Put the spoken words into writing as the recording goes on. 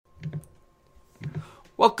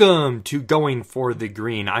Welcome to Going for the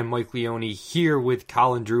Green. I'm Mike Leone here with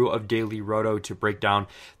Colin Drew of Daily Roto to break down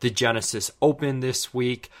the Genesis Open this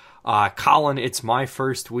week. Colin, it's my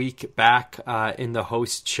first week back in the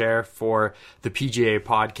host chair for the PGA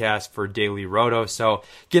podcast for Daily Roto. So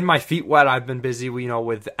getting my feet wet. I've been busy,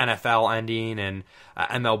 with NFL ending and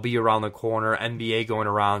MLB around the corner, NBA going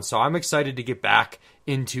around. So I'm excited to get back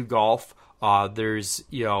into golf. There's,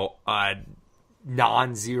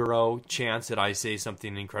 non-zero chance that I say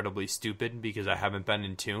something incredibly stupid because I haven't been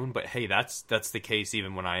in tune, but hey, that's the case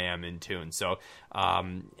even when I am in tune. So,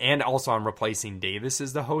 and also I'm replacing Davis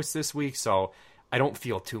as the host this week, so I don't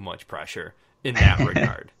feel too much pressure in that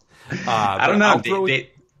regard. I don't know.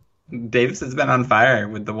 Davis has been on fire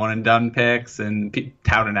with the one and done picks and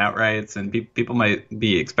touting outrights, and people might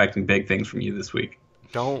be expecting big things from you this week.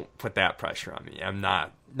 Don't put that pressure on me. I'm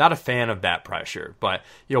not a fan of that pressure. But,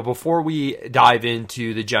 before we dive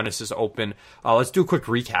into the Genesis Open, let's do a quick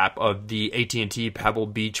recap of the AT&T Pebble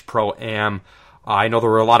Beach Pro-Am. I know there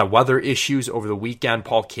were a lot of weather issues over the weekend.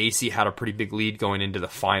 Paul Casey had a pretty big lead going into the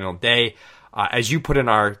final day. As you put in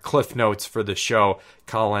our cliff notes for the show,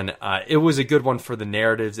 Colin, it was a good one for the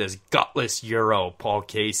narratives as gutless Euro Paul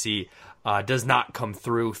Casey does not come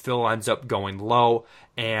through. Phil ends up going low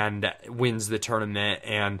and wins the tournament.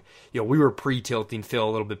 And, we were pre-tilting Phil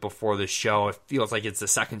a little bit before the show. It feels like it's the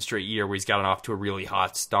second straight year where he's gotten off to a really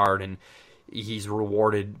hot start and he's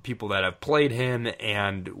rewarded people that have played him.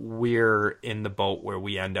 And we're in the boat where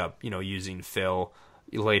we end up, using Phil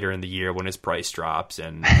later in the year when his price drops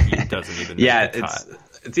and he doesn't even make the cut.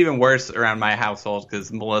 It's even worse around my household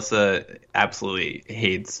because Melissa absolutely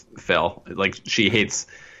hates Phil. Like, she hates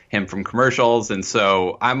him from commercials, and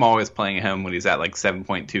so I'm always playing him when he's at like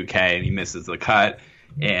 7.2k and he misses the cut,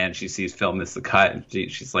 and she sees Phil miss the cut, and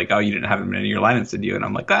she's like, "Oh, you didn't have him in any of your lineups, did you?" And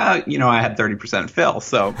I'm like, I had 30% Phil,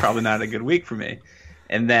 so probably not a good week for me.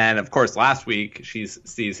 And then, of course, last week she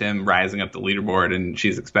sees him rising up the leaderboard, and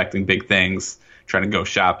she's expecting big things, trying to go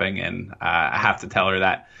shopping, and I have to tell her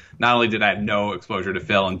that not only did I have no exposure to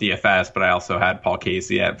Phil in DFS, but I also had Paul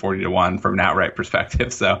Casey at 40-1 from an outright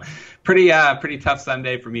perspective. So pretty tough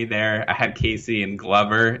Sunday for me there. I had Casey and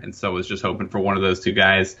Glover, and so was just hoping for one of those two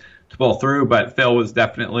guys to pull through. But Phil was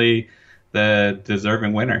definitely the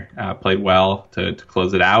deserving winner. Played well to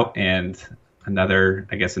close it out, and another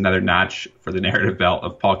notch for the narrative belt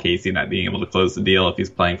of Paul Casey not being able to close the deal if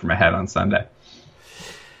he's playing from ahead on Sunday.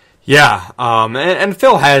 Yeah, and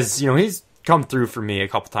Phil has, he's come through for me a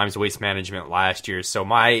couple times Waste Management last year, so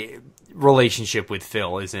my relationship with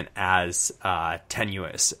Phil isn't as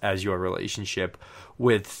tenuous as your relationship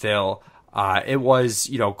with Phil. It was,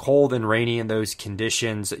 cold and rainy in those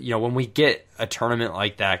conditions. When we get a tournament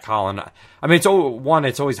like that, Colin, I mean, it's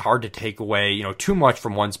always hard to take away, too much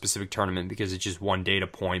from one specific tournament because it's just one data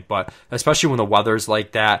point. But especially when the weather's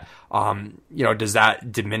like that, does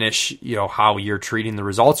that diminish, how you're treating the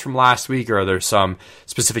results from last week, or are there some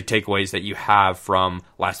specific takeaways that you have from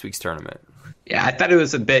last week's tournament? Yeah, I thought it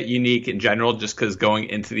was a bit unique in general just because going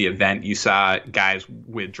into the event, you saw guys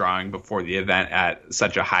withdrawing before the event at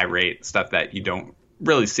such a high rate, stuff that you don't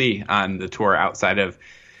really see on the tour outside of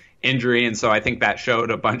injury. And so I think that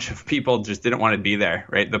showed a bunch of people just didn't want to be there,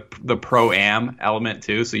 right? The pro-am element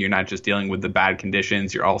too. So you're not just dealing with the bad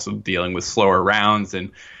conditions, you're also dealing with slower rounds,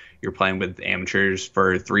 and you're playing with amateurs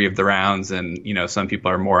for 3 of the rounds. And, some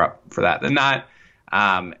people are more up for that than not.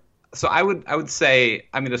 So I would say,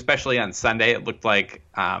 I mean, especially on Sunday, it looked like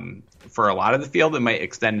for a lot of the field, it might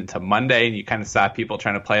extend into Monday, and you kind of saw people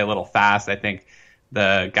trying to play a little fast. I think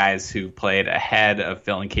the guys who played ahead of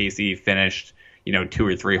Phil and Casey finished, 2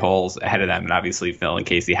 or 3 holes ahead of them, and obviously Phil and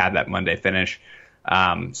Casey had that Monday finish.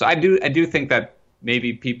 So I do think that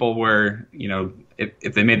maybe people were,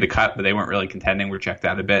 if they made the cut but they weren't really contending, were checked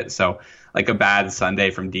out a bit. So like a bad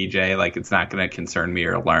Sunday from DJ, like it's not going to concern me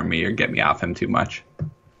or alarm me or get me off him too much.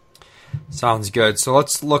 Sounds good. So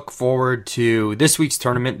let's look forward to this week's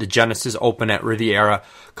tournament, the Genesis Open at Riviera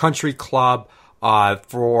Country Club.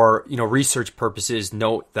 For research purposes,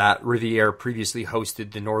 note that Riviera previously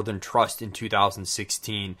hosted the Northern Trust in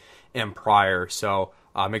 2016 and prior. So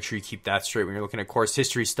make sure you keep that straight when you're looking at course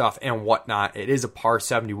history stuff and whatnot. It is a par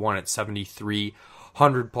 71 at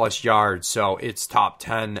 7,300 plus yards. So it's top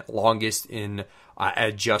 10 longest in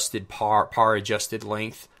adjusted par adjusted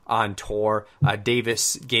length on tour.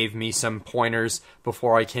 Davis gave me some pointers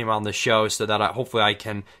before I came on the show so that hopefully I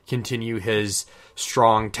can continue his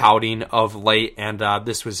strong touting of late. And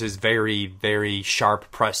this was his very, very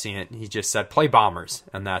sharp prescient. He just said, play bombers,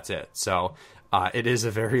 and that's it. So it is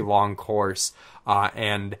a very long course.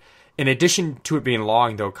 And In addition to it being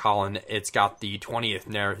long, though, Colin, it's got the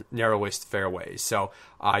 20th narrowest fairway. So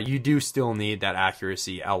you do still need that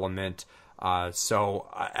accuracy element. So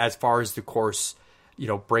as far as the course,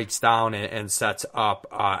 breaks down and sets up,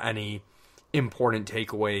 any important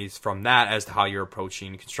takeaways from that as to how you're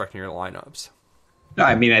approaching constructing your lineups? No,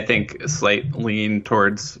 I mean, I think a slight lean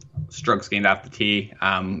towards strokes gained off the tee,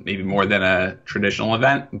 maybe more than a traditional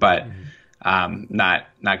event, but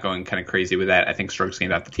not going kind of crazy with that. I think strokes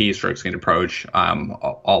gained off the tee, strokes gained approach,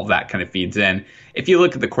 all of that kind of feeds in. If you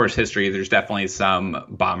look at the course history, there's definitely some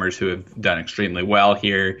bombers who have done extremely well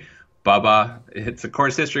here. Bubba, it's a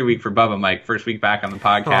course history week for Bubba, Mike. First week back on the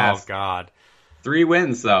podcast. Oh, God. 3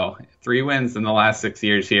 wins, though. 3 wins in the last 6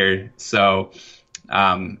 years here. So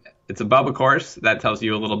it's a Bubba course. That tells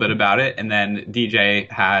you a little bit about it. And then DJ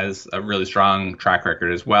has a really strong track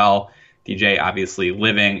record as well. DJ obviously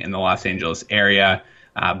living in the Los Angeles area,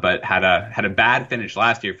 but had a bad finish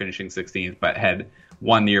last year, finishing 16th, but had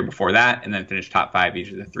won the year before that and then finished top 5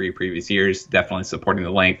 each of the 3 previous years, definitely supporting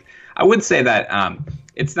the length. I would say that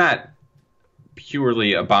it's not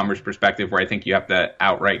purely a bomber's perspective where I think you have to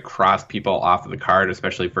outright cross people off of the card,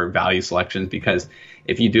 especially for value selections, because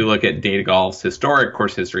if you do look at Data Golf's historic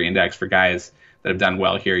course history index for guys that have done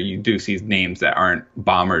well here, you do see names that aren't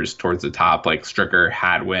bombers towards the top, like Stricker,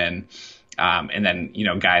 Hadwin, and then,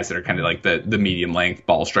 guys that are kind of like the medium length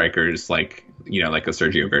ball strikers, like a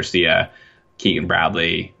Sergio Garcia, Keegan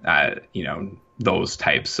Bradley, those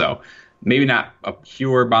types. So maybe not a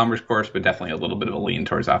pure bombers course, but definitely a little bit of a lean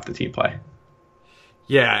towards off the tee play.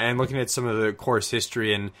 Yeah, and looking at some of the course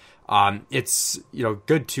history, and it's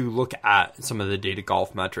good to look at some of the Data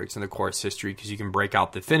Golf metrics in the course history because you can break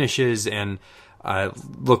out the finishes and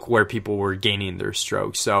look where people were gaining their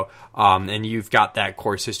strokes. So, and you've got that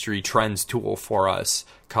course history trends tool for us,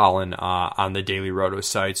 Colin, on the Daily Roto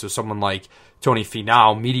site. So someone like Tony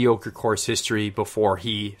Finau, mediocre course history before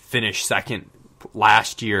he finished second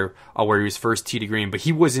last year, where he was first tee to green, but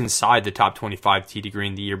he was inside the top 25 tee to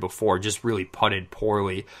green the year before, just really putted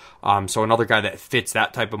poorly. So another guy that fits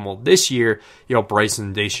that type of mold this year,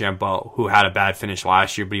 Bryson DeChambeau, who had a bad finish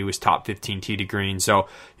last year, but he was top 15 tee to green. So,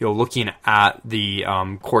 looking at the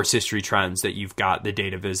course history trends that you've got the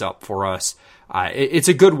data viz up for us, it's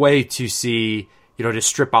a good way to see, to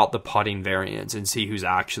strip out the putting variance and see who's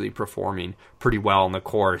actually performing pretty well in the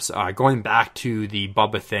course. Going back to the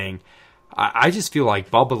Bubba thing, I just feel like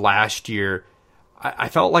Bubba last year, I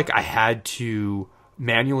felt like I had to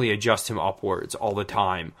manually adjust him upwards all the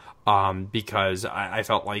time because I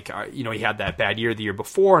felt like, he had that bad year the year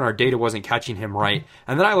before and our data wasn't catching him right.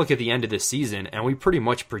 And then I look at the end of the season and we pretty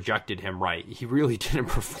much projected him right. He really didn't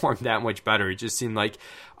perform that much better. It just seemed like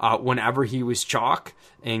whenever he was chalk,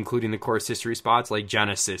 including the course history spots like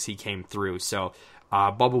Genesis, he came through. So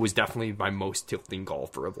Bubba was definitely my most tilting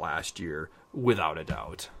golfer of last year, without a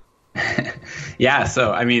doubt. Yeah,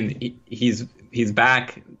 so I mean, he's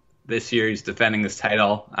back this year. He's defending this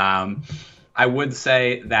title. I would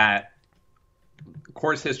say that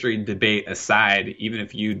course history debate aside, even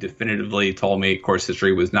if you definitively told me course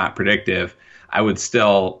history was not predictive, I would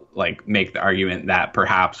still make the argument that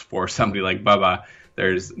perhaps for somebody like Bubba,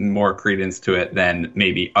 there's more credence to it than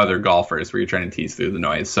maybe other golfers where you're trying to tease through the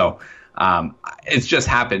noise. So it's just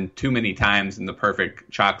happened too many times in the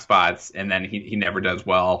perfect chalk spots, and then he never does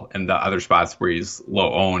well in the other spots where he's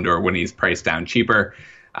low owned or when he's priced down cheaper.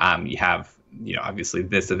 You have, obviously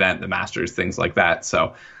this event, the Masters, things like that.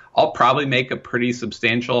 So I'll probably make a pretty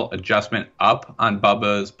substantial adjustment up on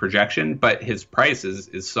Bubba's projection, but his price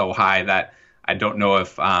is so high that I don't know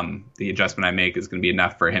if the adjustment I make is going to be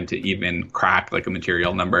enough for him to even crack a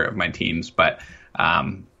material number of my teams. But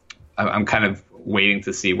I'm kind of waiting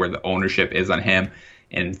to see where the ownership is on him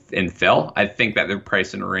and Phil. I think that they're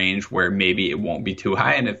priced in a range where maybe it won't be too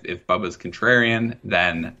high. And if Bubba's contrarian,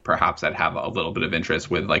 then perhaps I'd have a little bit of interest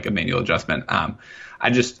with a manual adjustment. I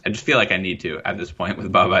just feel like I need to at this point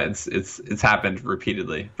with Bubba. It's happened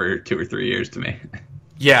repeatedly for 2 or 3 years to me.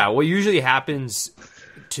 Yeah, what usually happens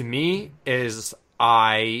to me is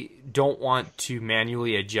I don't want to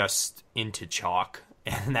manually adjust into chalk.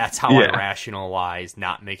 And that's how I rationalize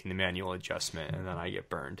not making the manual adjustment, and then I get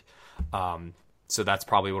burned. So that's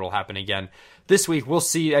probably what will happen again this week. We'll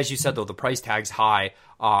see. As you said, though, the price tag's high.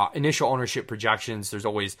 Initial ownership projections, there's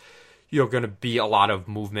always going to be a lot of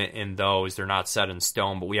movement in those. They're not set in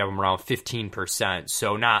stone, but we have them around 15%.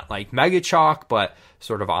 So not like mega chalk, but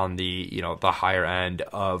sort of on the the higher end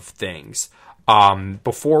of things.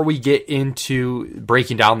 Before we get into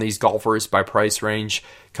breaking down these golfers by price range,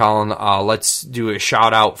 Colin, let's do a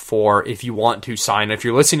shout out for if you want to sign. If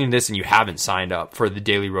you're listening to this and you haven't signed up for the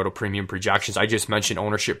Daily Roto Premium projections, I just mentioned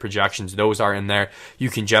ownership projections. Those are in there. You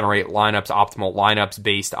can generate lineups, optimal lineups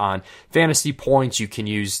based on fantasy points. You can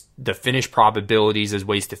use the finish probabilities as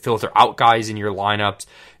ways to filter out guys in your lineups.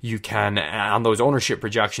 You can, on those ownership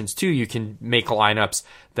projections too, you can make lineups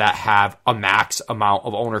that have a max amount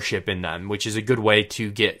of ownership in them, which is a good way to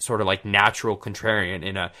get sort of like natural contrarian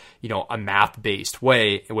in a, a math-based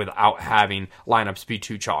way without having lineups be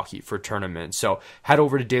too chalky for tournaments. So head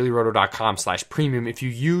over to dailyroto.com/premium. If you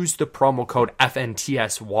use the promo code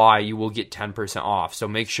FNTSY, you will get 10% off. So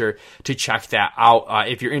make sure to check that out.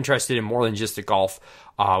 If you're interested in more than just the golf,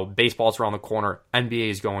 baseball's around the corner, NBA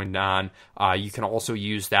is going on. You can also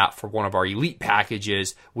use that for one of our elite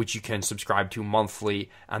packages, which you can subscribe to monthly,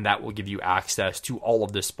 and that will give you access to all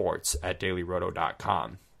of the sports at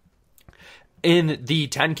dailyroto.com. In the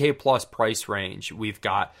 10K plus price range, we've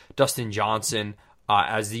got Dustin Johnson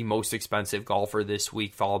as the most expensive golfer this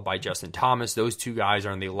week, followed by Justin Thomas. Those two guys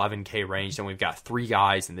are in the 11K range. Then we've got three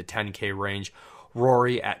guys in the 10K range.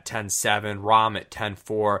 Rory at 10.7, Rahm at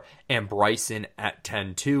 10.4, and Bryson at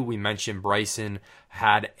 10.2. We mentioned Bryson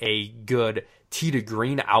had a good tee to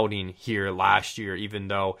green outing here last year, even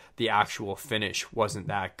though the actual finish wasn't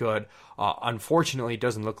that good. Unfortunately, it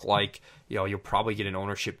doesn't look like you'll probably get an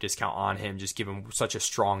ownership discount on him, just given such a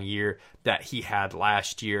strong year that he had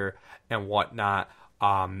last year and whatnot.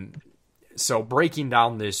 So breaking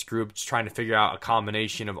down this group, just trying to figure out a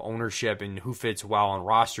combination of ownership and who fits well on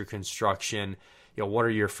roster construction. What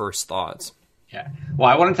are your first thoughts? Yeah. Well,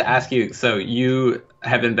 I wanted to ask you, so you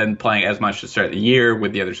haven't been playing as much to start the year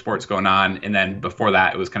with the other sports going on. And then before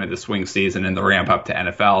that, it was kind of the swing season and the ramp up to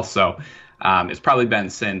NFL. So it's probably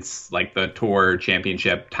been since like the Tour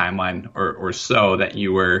Championship timeline or so that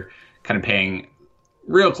you were kind of paying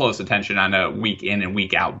real close attention on a week in and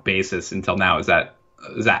week out basis until now. Is that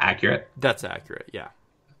accurate? That's accurate, yeah.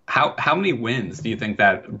 How many wins do you think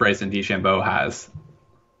that Bryson DeChambeau has?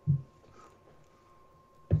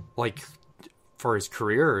 Like for his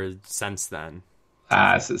career or since then?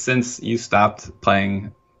 Since you stopped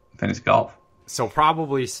playing fantasy golf. So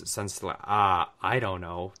probably since, I don't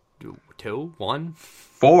know, 2, 1?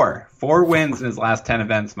 4 wins in his last 10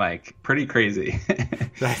 events, Mike. Pretty crazy.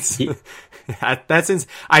 That's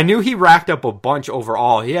I knew he racked up a bunch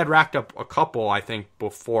overall. He had racked up a couple, I think,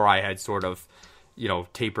 before I had sort of,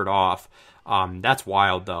 tapered off. That's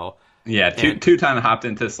wild, though. Yeah, two-time hopped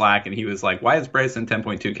into Slack, and he was like, why is Bryson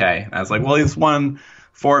 10.2K? And I was like, well, he's won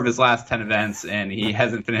 4 of his last 10 events, and he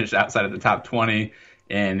hasn't finished outside of the top 20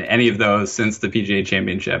 in any of those since the PGA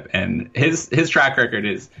Championship. And his track record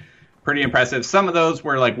is pretty impressive. Some of those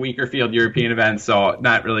were like weaker field European events, so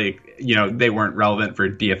not really, they weren't relevant for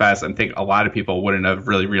DFS. I think a lot of people wouldn't have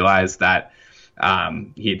really realized that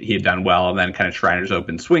he had done well, and then kind of Shriners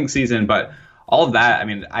Open swing season. But all of that, I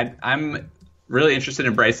mean, I'm really interested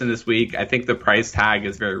in Bryson this week. I think the price tag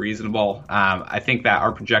is very reasonable. I think that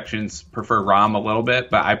our projections prefer Rahm a little bit,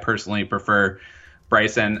 but I personally prefer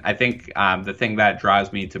Bryson. I think the thing that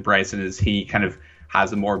draws me to Bryson is he kind of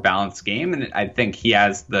has a more balanced game, and I think he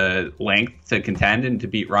has the length to contend and to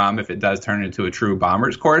beat Rahm if it does turn into a true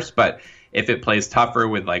bomber's course. But if it plays tougher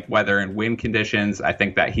with like weather and wind conditions, I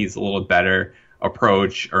think that he's a little better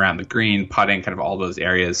approach around the green, putting, kind of all those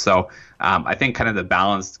areas. So I think kind of the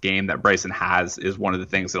balanced game that Bryson has is one of the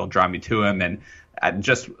things that'll draw me to him. And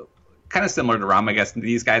just kind of similar to Rahm, I guess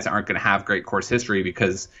these guys aren't going to have great course history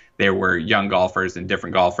because they were young golfers and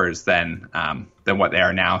different golfers than what they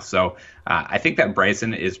are now. So I think that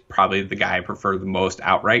Bryson is probably the guy I prefer the most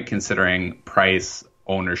outright, considering price,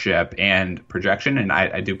 ownership, and projection. And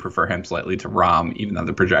I do prefer him slightly to Rahm, even though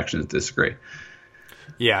the projections disagree.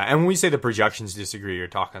 Yeah, and when we say the projections disagree, you're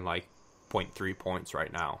talking like 0.3 points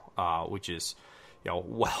right now, which is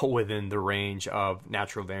well within the range of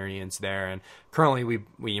natural variance there. And currently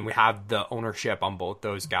we have the ownership on both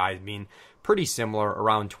those guys being pretty similar,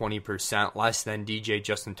 around 20%, less than DJ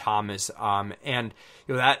Justin Thomas. And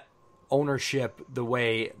that ownership, the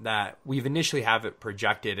way that we've initially have it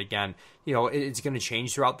projected, again, it's going to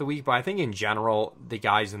change throughout the week, but I think in general, the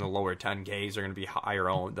guys in the lower 10Ks are going to be higher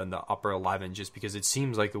owned than the upper 11, just because it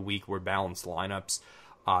seems like a week where balanced lineups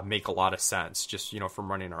make a lot of sense, just,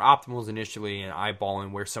 from running our optimals initially and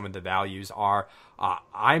eyeballing where some of the values are.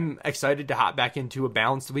 I'm excited to hop back into a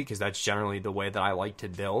balanced week, because that's generally the way that I like to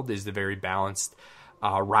build, is the very balanced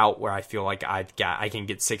route where I feel like I can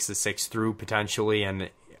get 6 to 6 through potentially, and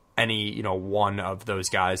any one of those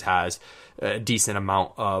guys has a decent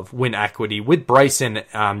amount of win equity. With Bryson,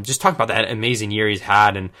 just talk about that amazing year he's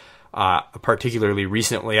had, and particularly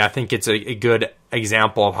recently. I think it's a good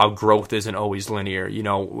example of how growth isn't always linear. You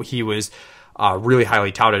know, he was really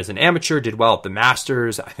highly touted as an amateur, did well at the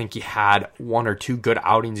Masters. I think he had one or two good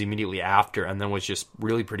outings immediately after, and then was just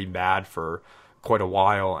really pretty bad for quite a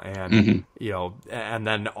while. And, you know, and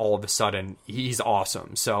then all of a sudden he's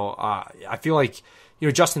awesome. So I feel like, you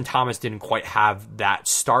know, Justin Thomas didn't quite have that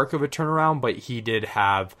stark of a turnaround, but he did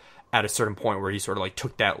have at a certain point where he sort of like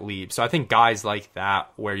took that leap. So I think guys like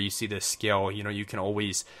that, where you see this skill, you know, you can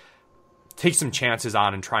always take some chances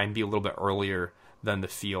on and try and be a little bit earlier than the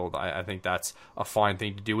field. I think that's a fine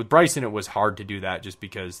thing to do. With Bryson, it was hard to do that just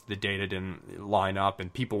because the data didn't line up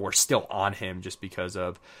and people were still on him just because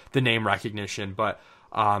of the name recognition. But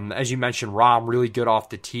as you mentioned, Rahm, really good off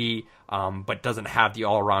the tee, but doesn't have the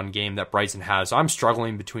all-around game that Bryson has. So I'm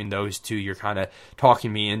struggling between those two. You're kind of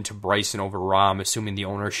talking me into Bryson over Rahm, assuming the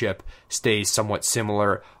ownership stays somewhat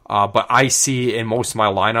similar. But I see in most of my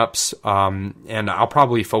lineups, and I'll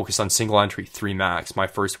probably focus on single entry 3 max my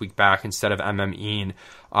first week back instead of MME'n.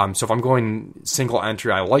 So if I'm going single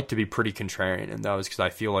entry, I like to be pretty contrarian in those because I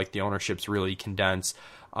feel like the ownership's really condensed.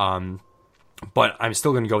 But I'm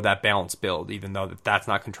still going to go that balanced build, even though that's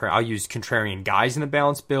not contrarian. I'll use contrarian guys in a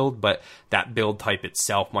balanced build, but that build type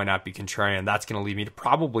itself might not be contrarian. That's going to lead me to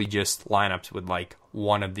probably just lineups with like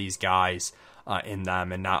one of these guys in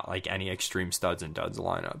them and not like any extreme studs and duds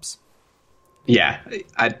lineups. Yeah.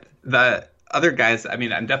 The other guys, I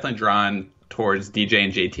mean, I'm definitely drawn towards DJ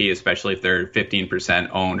and JT, especially if they're 15%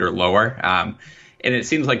 owned or lower. And it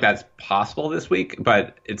seems like that's possible this week,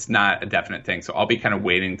 but it's not a definite thing. So I'll be kind of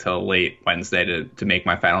waiting till late Wednesday to make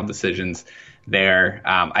my final decisions there.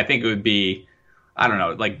 I think it would be, I don't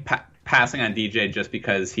know, like passing on DJ just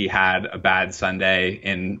because he had a bad Sunday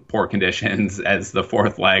in poor conditions as the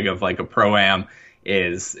fourth leg of like a Pro-Am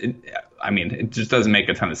is, I mean, it just doesn't make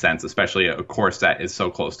a ton of sense, especially a course that is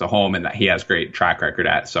so close to home and that he has great track record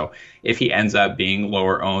at. So if he ends up being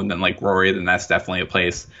lower owned than like Rory, then that's definitely a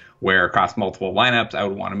place where across multiple lineups, I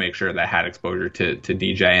would want to make sure that I had exposure to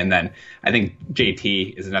DJ. And then I think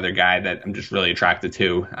JT is another guy that I'm just really attracted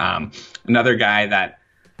to. Another guy that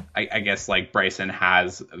I guess like Bryson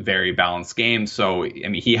has a very balanced game. So, I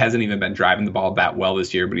mean, he hasn't even been driving the ball that well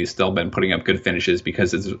this year, but he's still been putting up good finishes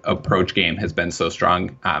because his approach game has been so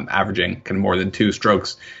strong, averaging kind of more than 2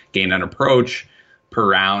 strokes gained on approach per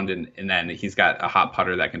round. And then he's got a hot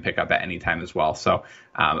putter that can pick up at any time as well. So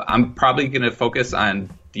I'm probably going to focus on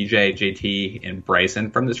DJ, JT, and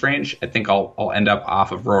Bryson from this range. I think I'll end up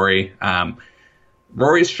off of Rory.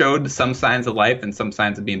 Rory's showed some signs of life and some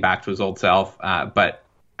signs of being back to his old self, but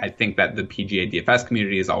I think that the PGA DFS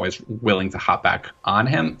community is always willing to hop back on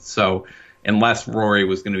him. So unless Rory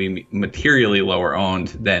was going to be materially lower owned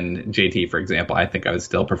than JT, for example, I think I would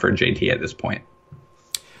still prefer JT at this point.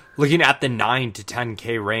 Looking at the 9 to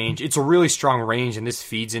 10K range, it's a really strong range, and this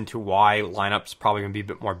feeds into why lineup's probably going to be a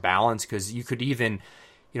bit more balanced, because you could even,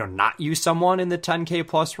 you know, not use someone in the 10K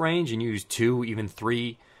plus range and use 2, even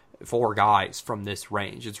 3, 4 guys from this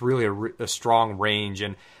range. It's really a strong range,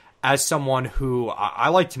 and as someone who I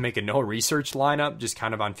like to make a no research lineup just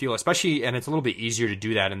kind of on feel, especially, and it's a little bit easier to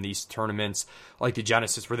do that in these tournaments like the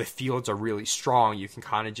Genesis where the fields are really strong. You can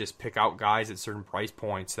kind of just pick out guys at certain price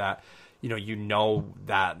points that, you know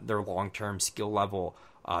that their long-term skill level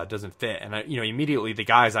doesn't fit. And, immediately the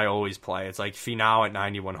guys I always play, it's like Finau at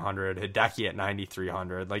 9,100, Hideki at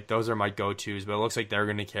 9,300. Like, those are my go-tos, but it looks like they're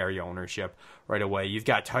going to carry ownership right away. You've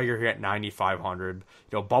got Tiger here at 9,500,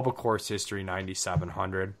 Bubba course history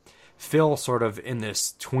 9,700. Phil sort of in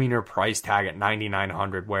this tweener price tag at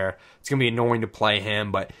 9,900, where it's going to be annoying to play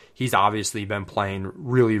him, but he's obviously been playing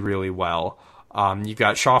really, really well. You've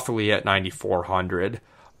got Schauffele at 9,400.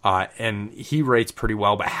 And he rates pretty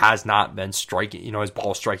well, but has not been striking. His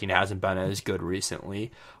ball striking hasn't been as good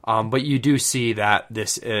recently. But you do see that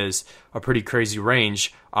this is a pretty crazy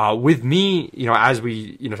range. With me, as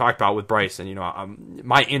we, talked about with Bryson,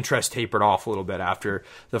 my interest tapered off a little bit after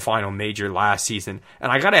the final major last season.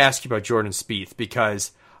 And I got to ask you about Jordan Spieth,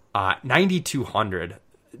 because 9,200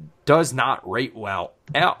 does not rate well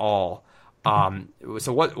at all.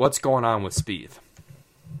 So what's going on with Spieth?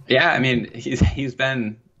 Yeah, I mean, he's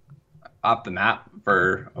been off the map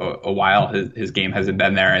for a while. His game hasn't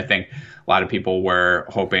been there. I think a lot of people were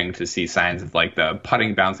hoping to see signs of like the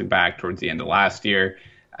putting bouncing back towards the end of last year.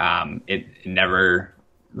 It never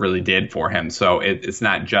really did for him. So it's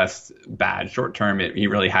not just bad short term. He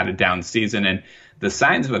really had a down season, and the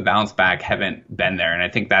signs of a bounce back haven't been there. And I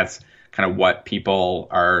think that's kind of what people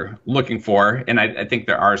are looking for. And I think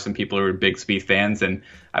there are some people who are big Spieth fans, and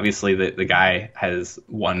obviously the guy has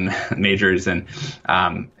won majors, and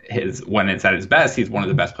when it's at his best, he's one of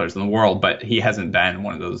the best players in the world, but he hasn't been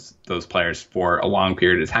one of those players for a long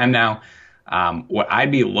period of time now. What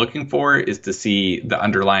I'd be looking for is to see the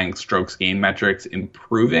underlying strokes gain metrics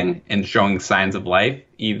improving and showing signs of life,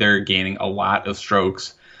 either gaining a lot of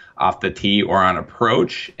strokes off the tee or on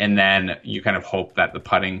approach, and then you kind of hope that the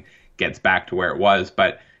putting gets back to where it was.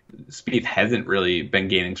 But Spieth hasn't really been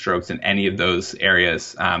gaining strokes in any of those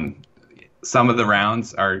areas. Some of the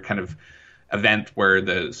rounds are kind of event where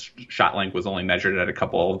the shot length was only measured at a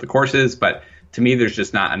couple of the courses, but to me, there's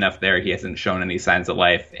just not enough there. He hasn't shown any signs of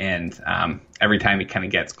life, and every time he kind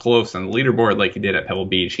of gets close on the leaderboard, like he did at Pebble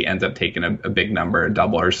Beach, he ends up taking a big number, a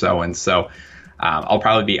double or so. And so I'll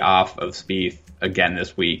probably be off of Spieth again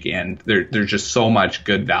this week, and there's just so much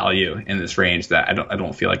good value in this range that I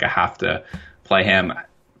don't feel like I have to play him. I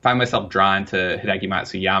find myself drawn to Hideki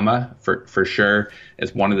Matsuyama for sure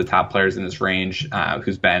as one of the top players in this range,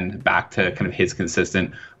 who's been back to kind of his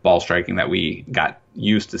consistent ball striking that we got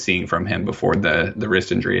used to seeing from him before the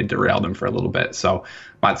wrist injury had derailed him for a little bit. So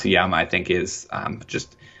Matsuyama, I think, is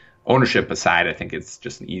just ownership aside, I think it's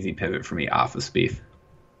just an easy pivot for me off of Spieth.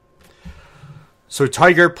 So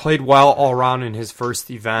Tiger played well all around in his first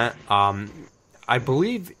event. I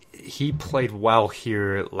believe he played well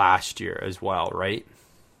here last year as well, right?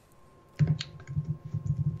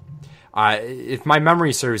 If my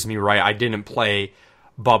memory serves me right, I didn't play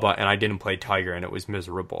Bubba and I didn't play Tiger, and it was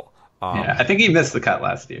miserable. Yeah, I think he missed the cut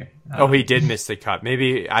last year. He did miss the cut.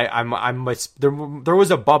 Maybe I there was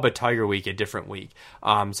a Bubba Tiger week, a different week.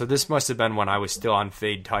 So this must have been when I was still on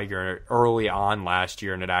Fade Tiger early on last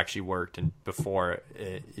year, and it actually worked. And before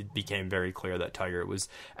it became very clear that Tiger was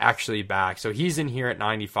actually back. So he's in here at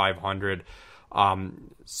 9,500.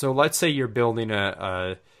 So let's say you're building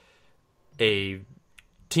a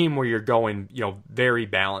team where you're going, very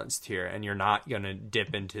balanced here, and you're not going to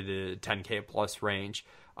dip into the 10K plus range.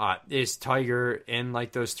 Is Tiger in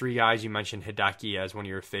like those three guys? You mentioned Hideki as one of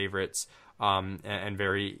your favorites, and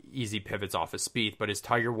very easy pivots off of Spieth. But is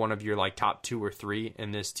Tiger one of your like top 2 or 3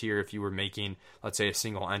 in this tier if you were making, let's say, a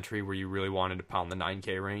single entry where you really wanted to pound the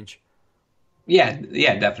 9K range? Yeah,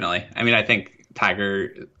 definitely. I mean, I think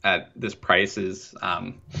Tiger at this price is,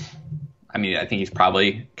 I think he's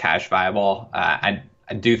probably cash viable. I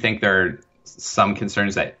do think there are some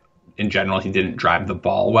concerns that in general he didn't drive the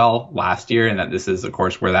ball well last year, and that this is a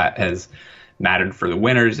course where that has mattered for the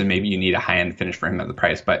winners, and maybe you need a high-end finish for him at the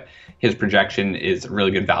price. But his projection is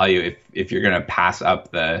really good value. If you're going to pass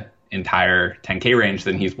up the entire 10K range,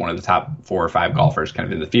 then he's one of the top 4 or 5 golfers kind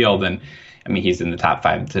of in the field, and I mean he's in the top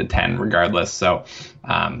 5 to 10 regardless. So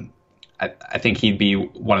I think he'd be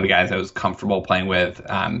one of the guys I was comfortable playing with.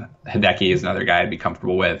 Hideki is another guy I'd be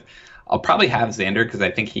comfortable with. I'll probably have Xander because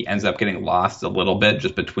I think he ends up getting lost a little bit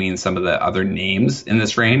just between some of the other names in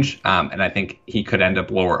this range. And I think he could end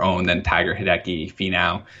up lower owned than Tiger, Hideki,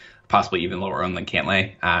 Finau, possibly even lower owned than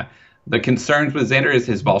Cantlay. The concerns with Xander is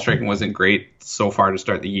his ball striking wasn't great so far to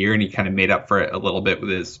start the year, and he kind of made up for it a little bit with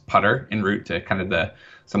his putter en route to kind of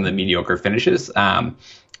some of the mediocre finishes.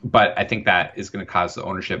 But I think that is going to cause the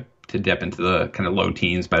ownership to dip into the kind of low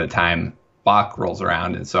teens by the time block rolls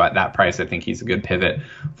around. And so at that price, I think he's a good pivot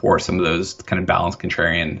for some of those kind of balanced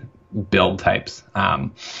contrarian build types.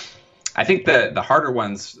 I think the harder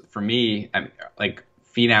ones for me, like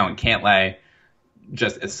Finau and Cantlay,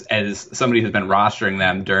 just as somebody who's been rostering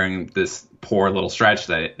them during this poor little stretch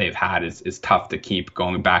that they've had, is tough to keep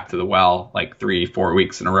going back to the well like 3-4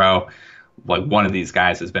 weeks in a row. Like one of these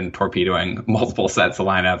guys has been torpedoing multiple sets of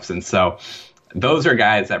lineups. And so those are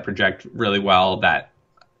guys that project really well, that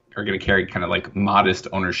are going to carry kind of like modest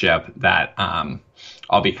ownership that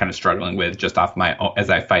I'll be kind of struggling with just off my own, as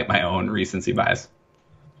I fight my own recency bias.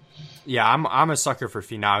 Yeah, I'm a sucker for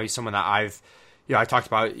Finau. He's someone that I talked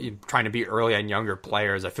about trying to be early on younger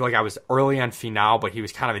players. I feel like I was early on Finau, but he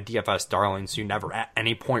was kind of a DFS darling, so you never at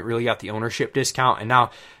any point really got the ownership discount. And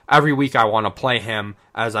now every week I want to play him,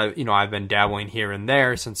 as I've been dabbling here and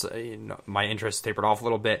there since my interest tapered off a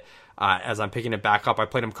little bit. As I'm picking it back up, I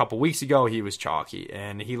played him a couple weeks ago. He was chalky,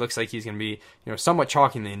 and he looks like he's going to be somewhat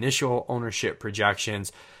chalky in the initial ownership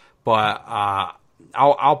projections. But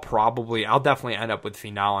I'll definitely end up with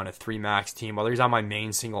Finau on a 3 max team, whether he's on my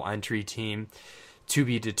main single entry team, to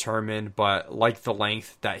be determined. But like the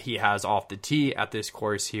length that he has off the tee at this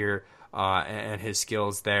course here, and his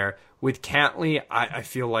skills there with Cantlay, I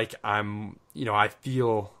feel like I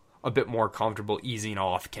feel a bit more comfortable easing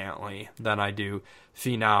off Cantlay than I do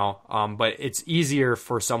Finau. But it's easier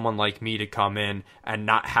for someone like me to come in and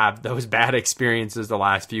not have those bad experiences the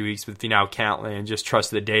last few weeks with Finau Cantlay and just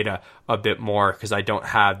trust the data a bit more because I don't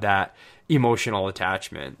have that emotional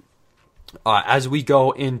attachment. As we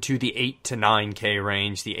go into the 8 to 9K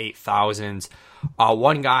range, the 8,000s,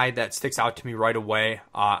 one guy that sticks out to me right away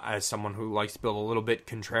as someone who likes to build a little bit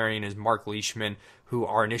contrarian is Mark Leishman, who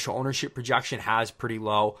our initial ownership projection has pretty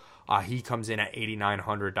low. He comes in at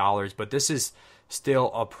 $8,900, but this is still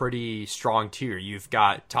a pretty strong tier. You've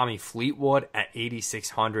got Tommy Fleetwood at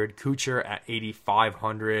 8,600, Kuchar at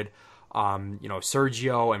 8,500,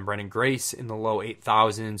 Sergio and Brendan Grace in the low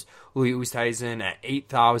 8,000s, Louis Oosthuizen at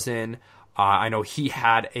 8,000. I know he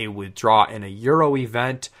had a withdraw in a Euro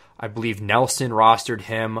event. I believe Nelson rostered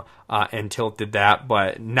him and tilted that,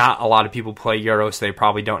 but not a lot of people play Euro, so they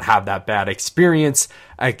probably don't have that bad experience,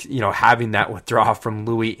 having that withdrawal from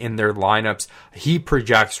Louis in their lineups. He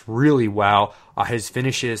projects really well. His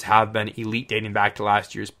finishes have been elite dating back to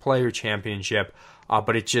last year's Player Championship,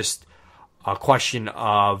 but it's just a question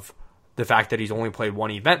of the fact that he's only played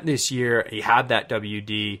one event this year. He had that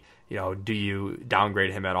WD. Do you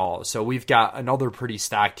downgrade him at all? So we've got another pretty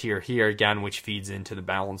stacked tier here again, which feeds into the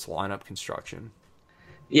balanced lineup construction.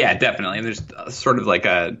 Yeah, definitely. And there's sort of like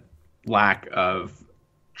a lack of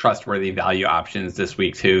trustworthy value options this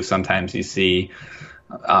week too. Sometimes you see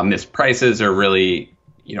missed prices or really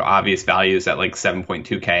obvious values at like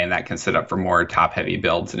 7.2K, and that can set up for more top heavy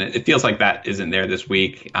builds. And it feels like that isn't there this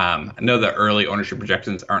week. I know the early ownership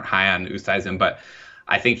projections aren't high on Oosthuizen, but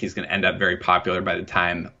I think he's going to end up very popular by the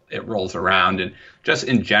time it rolls around. And just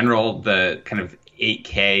in general, the kind of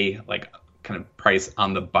 8K kind of price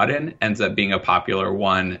on the button ends up being a popular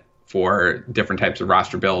one for different types of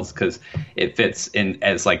roster builds because it fits in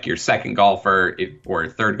as like your second golfer or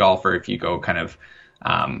third golfer if you go kind of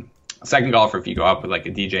second golfer if you go up with like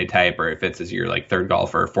a DJ type, or if it's as your like third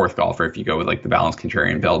golfer or fourth golfer if you go with like the balanced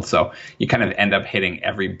contrarian build. So you kind of end up hitting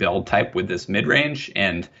every build type with this mid range,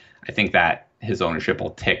 and I think that his ownership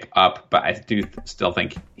will tick up, but I do still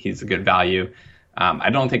think he's a good value.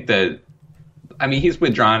 I don't think he's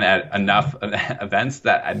withdrawn at enough events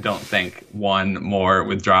that I don't think one more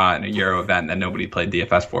withdraw in a Euro event that nobody played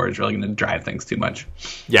DFS for is really going to drive things too much.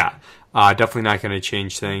 Yeah, definitely not going to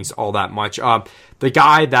change things all that much. The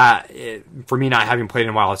guy that, for me, not having played in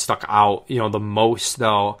a while, it stuck out, the most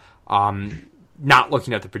though. Not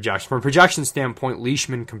looking at the projection from a projection standpoint,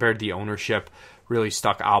 Leishman compared to the ownership really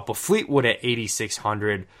stuck out. But Fleetwood at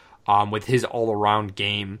 8,600 with his all-around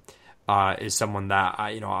game is someone that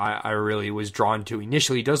I really was drawn to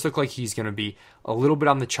initially. He does look like he's going to be a little bit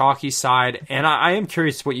on the chalky side, and I am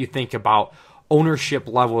curious what you think about ownership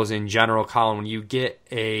levels in general, Colin. When you get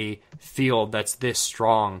a field that's this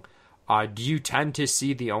strong, do you tend to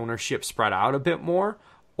see the ownership spread out a bit more,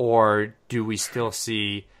 or do we still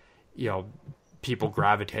see people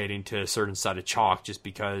gravitating to a certain set of chalk just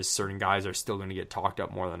because certain guys are still going to get talked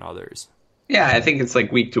up more than others? Yeah, I think it's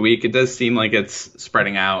like week to week. It does seem like it's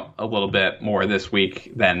spreading out a little bit more this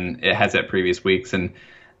week than it has at previous weeks, and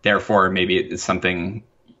therefore maybe it's something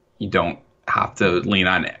you don't have to lean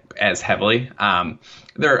on as heavily.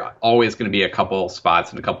 There are always going to be a couple spots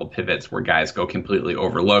and a couple pivots where guys go completely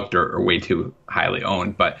overlooked or way too highly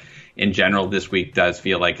owned, but in general, this week does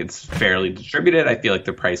feel like it's fairly distributed. I feel like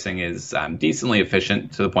the pricing is decently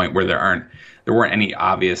efficient to the point where there weren't any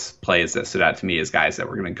obvious plays that stood out to me as guys that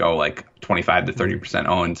were going to go like 25 to 30%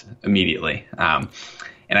 owned immediately. And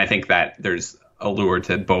I think that there's a lure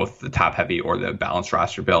to both the top heavy or the balanced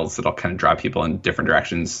roster builds that'll kind of draw people in different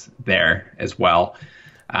directions there as well.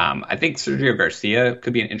 I think Sergio Garcia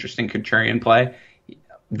could be an interesting contrarian play.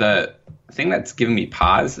 The thing that's given me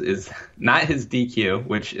pause is not his DQ,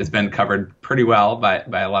 which has been covered pretty well by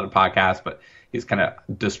a lot of podcasts, but he's kind of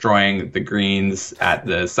destroying the greens at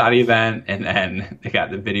the Saudi event. And then they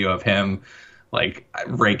got the video of him like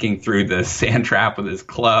raking through the sand trap with his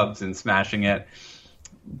clubs and smashing it.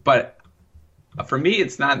 But for me,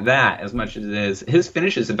 it's not that as much as it is his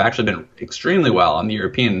finishes have actually been extremely well on the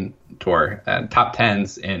European Tour, top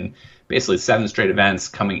 10s in basically 7 straight events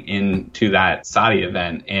coming into that Saudi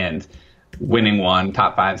event and winning one,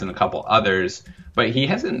 top 5s in a couple others. But he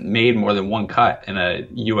hasn't made more than one cut in a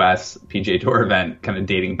U.S. PGA Tour event kind of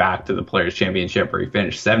dating back to the Players' Championship where he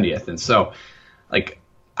finished 70th. And so,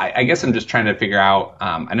 I guess I'm just trying to figure out,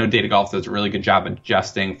 I know Data Golf does a really good job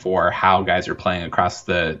adjusting for how guys are playing across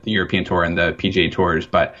the European Tour and the PGA Tours,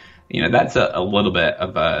 but that's a little bit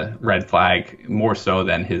of a red flag, more so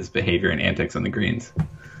than his behavior and antics on the greens.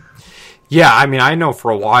 Yeah, I know for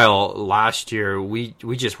a while last year we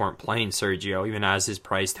just weren't playing Sergio, even as his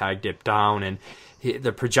price tag dipped down, and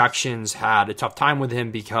the projections had a tough time with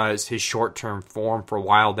him because his short-term form for a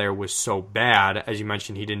while there was so bad. As you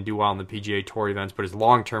mentioned, he didn't do well in the PGA Tour events, but his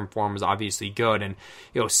long-term form was obviously good. And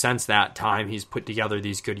since that time, he's put together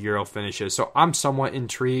these good Euro finishes. So I'm somewhat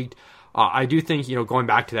intrigued. I do think, going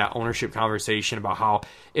back to that ownership conversation about how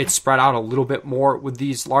it's spread out a little bit more with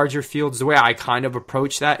these larger fields, the way I kind of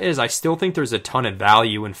approach that is I still think there's a ton of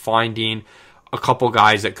value in finding a couple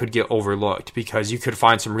guys that could get overlooked, because you could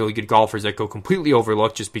find some really good golfers that go completely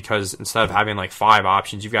overlooked just because instead of having like 5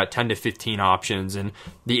 options, you've got 10 to 15 options in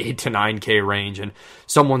the 8 to 9K range, and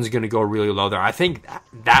someone's going to go really low there. I think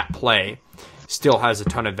that play still has a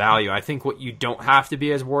ton of value. I think what you don't have to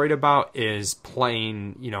be as worried about is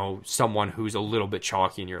playing, someone who's a little bit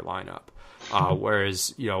chalky in your lineup.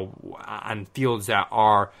 Whereas, on fields that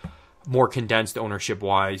are more condensed ownership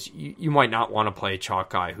wise, you might not want to play a chalk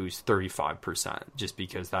guy who's 35%, just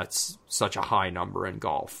because that's such a high number in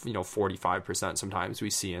golf. 45% sometimes we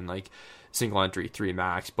see in like single entry 3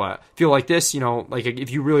 max. But I feel like this, like if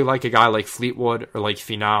you really like a guy like Fleetwood or like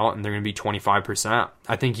Finau and they're going to be 25%,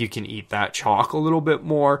 I think you can eat that chalk a little bit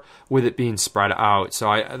more with it being spread out.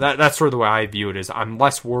 So that's sort of the way I view it. Is I'm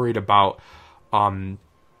less worried about having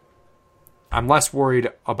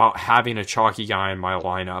a chalky guy in my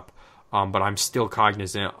lineup, but I'm still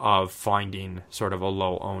cognizant of finding sort of a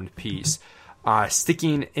low-owned piece.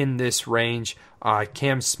 Sticking in this range,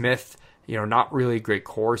 Cam Smith, not really a great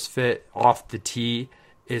course fit off the tee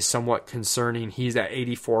is somewhat concerning. He's at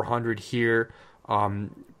 8,400 here.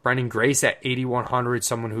 Brendan Grace at 8,100,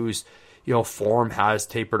 someone whose form has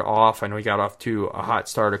tapered off. I know he got off to a hot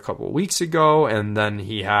start a couple of weeks ago, and then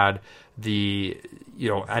he had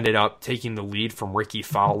ended up taking the lead from Ricky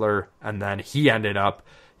Fowler, and then he ended up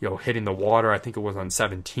hitting the water, I think it was on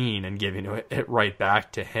 17, and giving it right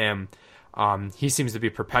back to him. He seems to be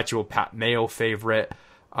a perpetual Pat Mayo favorite.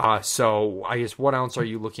 So I guess what else are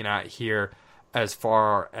you looking at here as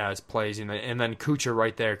far as plays? And then Kuchar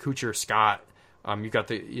right there, Kuchar Scott. You've got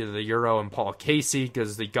the Euro and Paul Casey,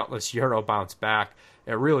 because the gutless Euro bounced back.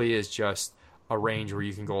 It really is just a range where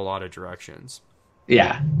you can go a lot of directions.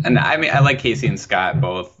 Yeah, and I mean, I like Casey and Scott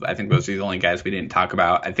both. I think those are the only guys we didn't talk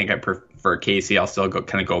about. I think I prefer Casey. I'll still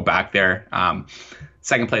go back there.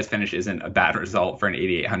 Second place finish isn't a bad result for an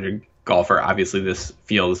 8,800 golfer. Obviously, this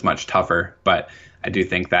field is much tougher, but I do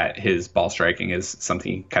think that his ball striking is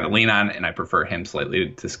something you kind of lean on, and I prefer him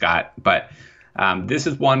slightly to Scott. But this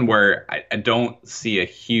is one where I don't see a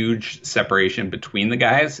huge separation between the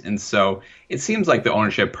guys, and so it seems like the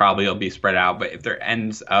ownership probably will be spread out. But if there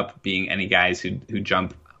ends up being any guys who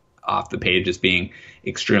jump off the page as being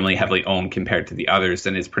extremely heavily owned compared to the others,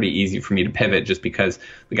 then it's pretty easy for me to pivot, just because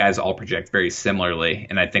the guys all project very similarly.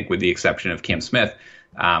 And I think with the exception of Cam Smith,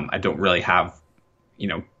 I don't really have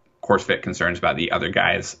course fit concerns about the other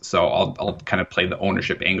guys. So I'll kind of play the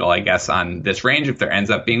ownership angle, I guess, on this range if there ends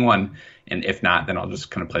up being one. And if not, then I'll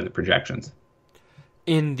just kind of play the projections.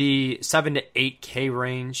 In the 7 to 8K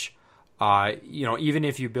range, even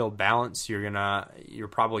if you build balance, you're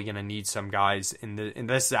probably gonna need some guys and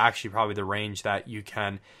this is actually probably the range that you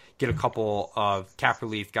can get a couple of cap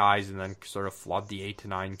relief guys and then sort of flood the 8 to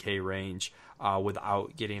 9K range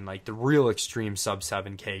without getting like the real extreme sub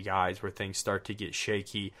 7K guys where things start to get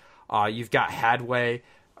shaky. You've got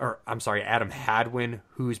Adam Hadwin,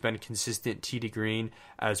 who's been consistent tee to green,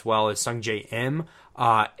 as well as Sungjae Im.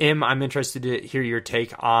 Im, I'm interested to hear your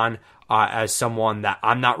take on as someone that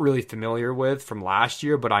I'm not really familiar with from last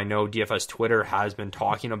year, but I know DFS Twitter has been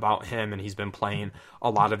talking about him, and he's been playing a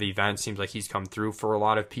lot of events. Seems like he's come through for a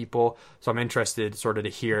lot of people. So I'm interested sort of to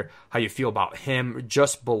hear how you feel about him.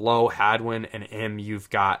 Just below Hadwin and Im, you've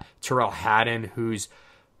got Tyrrell Hatton, who's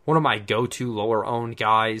one of my go-to lower-owned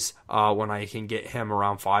guys when I can get him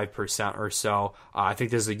around 5% or so. I think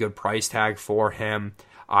this is a good price tag for him.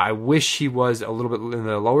 I wish he was a little bit in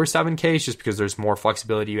the lower 7Ks just because there's more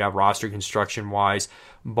flexibility you have roster construction-wise.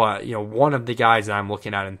 But, one of the guys that I'm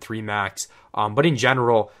looking at in 3 max. But in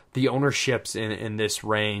general, the ownerships in this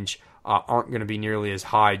range aren't going to be nearly as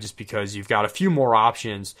high just because you've got a few more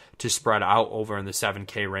options to spread out over in the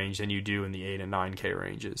 7K range than you do in the 8 and 9K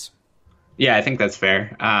ranges. Yeah, I think that's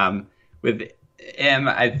fair. With him,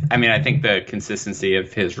 I think the consistency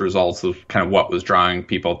of his results was kind of what was drawing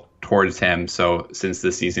people towards him. So since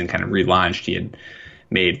the season kind of relaunched, he had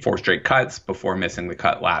made 4 straight cuts before missing the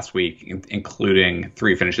cut last week, including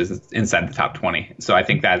 3 finishes inside the top 20. So I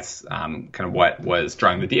think that's kind of what was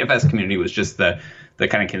drawing the DFS community, was just the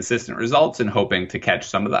kind of consistent results and hoping to catch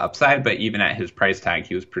some of the upside. But even at his price tag,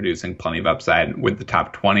 he was producing plenty of upside with the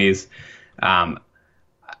top 20s.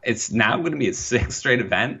 It's now going to be his 6th straight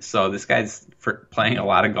event, so this guy's playing a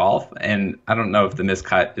lot of golf, and I don't know if the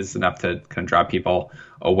miscut is enough to kind of draw people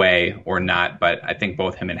away or not, but I think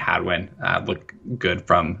both him and Hadwin look good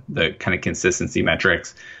from the kind of consistency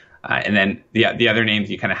metrics. And then the other names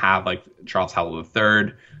you kind of have, like Charles Howell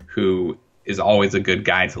III, who is always a good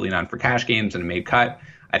guy to lean on for cash games and a made cut.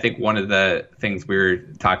 I think one of the things we were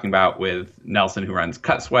talking about with Nelson, who runs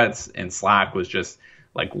Cut Sweats and Slack, was just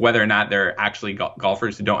like whether or not they're actually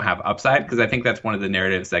golfers who don't have upside, because I think that's one of the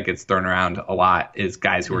narratives that gets thrown around a lot, is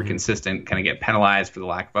guys who are consistent kind of get penalized for the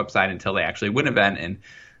lack of upside until they actually win an event.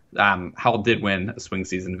 And Howell did win a swing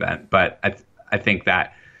season event, but I think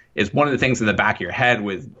that is one of the things in the back of your head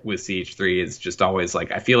with CH3 is just always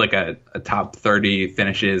like, I feel like a top 30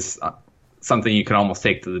 finish is something you can almost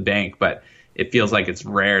take to the bank, but it feels like it's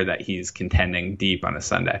rare that he's contending deep on a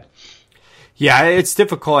Sunday. Yeah, it's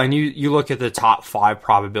difficult, and you look at the top 5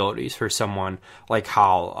 probabilities for someone like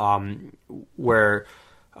Howell, where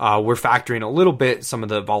we're factoring a little bit some of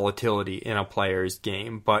the volatility in a player's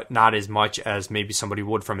game, but not as much as maybe somebody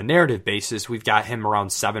would from a narrative basis. We've got him around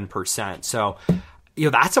 7%. So,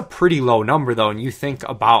 that's a pretty low number, though, and you think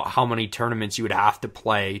about how many tournaments you would have to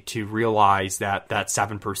play to realize that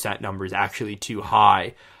 7% number is actually too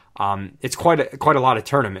high. It's quite a lot of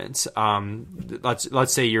tournaments.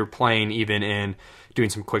 Let's say you're playing even in, doing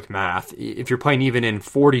some quick math, if you're playing even in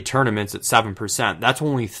 40 tournaments at 7%, that's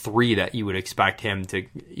only 3 that you would expect him to,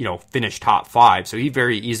 finish top 5. So he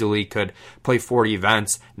very easily could play 40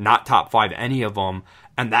 events, not top 5 any of them,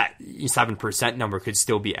 and that 7% number could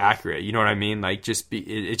still be accurate. You know what I mean? Like,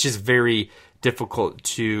 it's just very difficult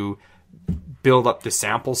to build up the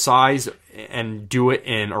sample size and do it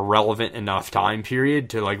in a relevant enough time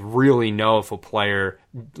period to like really know if a player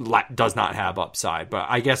does not have upside. But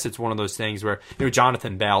I guess it's one of those things where,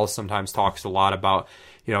 Jonathan Bell sometimes talks a lot about,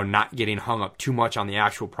 not getting hung up too much on the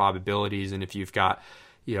actual probabilities. And if you've got,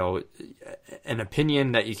 an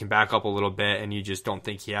opinion that you can back up a little bit and you just don't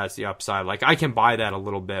think he has the upside, like I can buy that a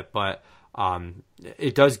little bit, but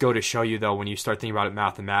it does go to show you, though, when you start thinking about it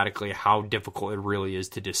mathematically, how difficult it really is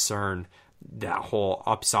to discern that whole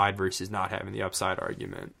upside versus not having the upside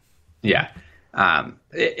argument. Yeah.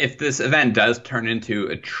 If this event does turn into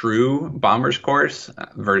a true Bombers course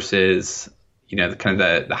versus, kind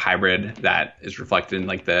of the hybrid that is reflected in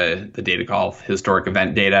like the Data Golf historic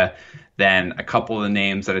event data, then a couple of the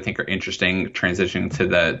names that I think are interesting transitioning to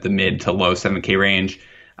the mid to low 7K range.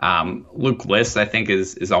 Luke List, I think,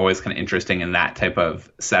 is always kind of interesting in that type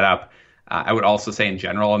of setup. I would also say in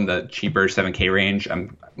general, in the cheaper 7K range,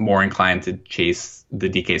 I'm more inclined to chase the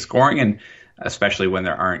DK scoring, and especially when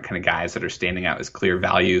there aren't kind of guys that are standing out as clear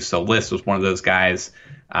value. So List was one of those guys.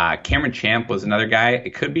 Cameron Champ was another guy.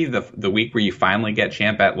 It could be the week where you finally get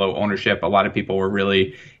Champ at low ownership. A lot of people were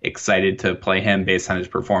really excited to play him based on his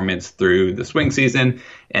performance through the swing season.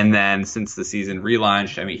 And then since the season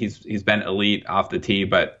relaunched, I mean, he's been elite off the tee,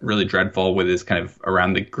 but really dreadful with his kind of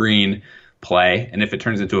around the green play. And if it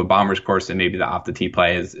turns into a Bombers course, then maybe the off the tee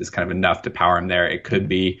play is kind of enough to power him there. It could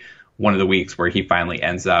be one of the weeks where he finally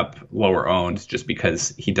ends up lower owned, just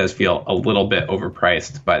because he does feel a little bit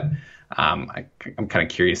overpriced. But I'm kind of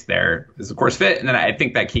curious there. Is the course fit? And then I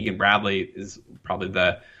think that Keegan Bradley is probably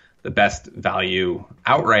the best value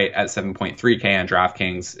outright at 7.3K on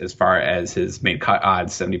DraftKings as far as his made cut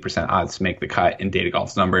odds, 70% odds to make the cut in Data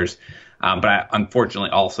Golf's numbers. But I unfortunately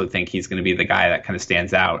also think he's going to be the guy that kind of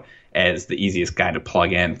stands out as the easiest guy to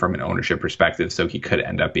plug in from an ownership perspective. So he could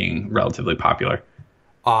end up being relatively popular.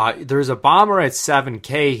 There's a bomber at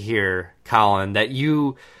 7K here, Colin, that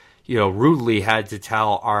you rudely had to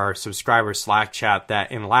tell our subscriber Slack chat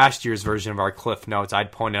that in last year's version of our Cliff Notes,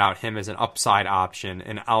 I'd pointed out him as an upside option,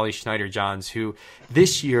 and Ollie Schneider-Johns, who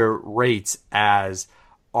this year rates as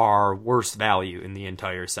our worst value in the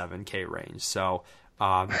entire 7K range. So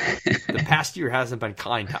the past year hasn't been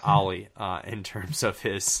kind to Ollie in terms of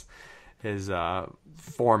his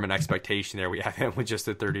form and expectation there. We have him with just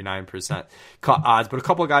a 39% cut odds, but a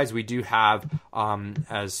couple of guys we do have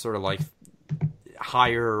as sort of like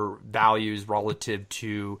higher values relative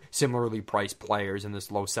to similarly priced players in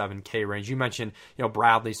this low 7K range. You mentioned,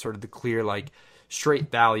 Bradley sort of the clear like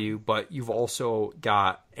straight value, but you've also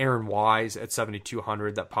got Aaron Wise at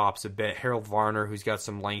 7,200 that pops a bit. Harold Varner, who's got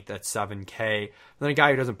some length at 7K. And then a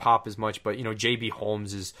guy who doesn't pop as much, but JB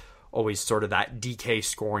Holmes is always sort of that DK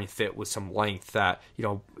scoring fit with some length that,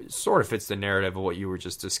 sort of fits the narrative of what you were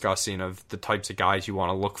just discussing of the types of guys you want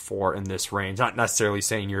to look for in this range. Not necessarily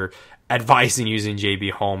saying you're advising using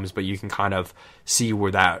JB Holmes, but you can kind of see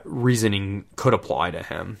where that reasoning could apply to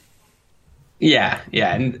him. Yeah.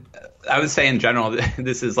 And I would say in general,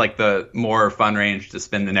 this is like the more fun range to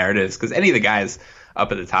spin the narratives, because any of the guys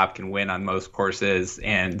up at the top can win on most courses.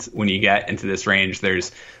 And when you get into this range,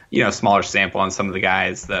 there's, smaller sample on some of the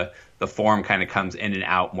guys. The form kind of comes in and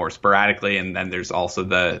out more sporadically. And then there's also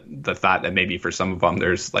the thought that maybe for some of them,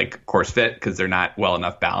 there's like course fit because they're not well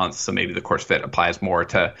enough balanced. So maybe the course fit applies more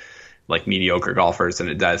to like mediocre golfers than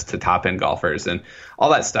it does to top end golfers. And all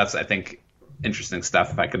that stuff's, I think, interesting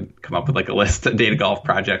stuff. If I could come up with like a list of data golf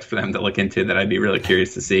projects for them to look into, that I'd be really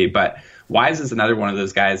curious to see. But Wise is another one of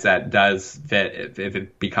those guys that does fit if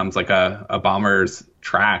it becomes like a bomber's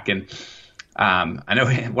track. And I know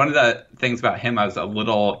one of the things about him I was a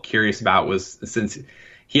little curious about was since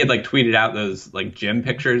he had like tweeted out those like gym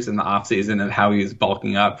pictures in the off season of how he was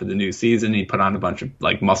bulking up for the new season. He put on a bunch of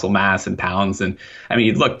like muscle mass and pounds. And I mean,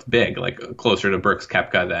 he looked big, like closer to Brooks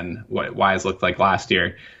Koepka than what Wise looked like last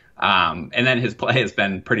year. And then his play has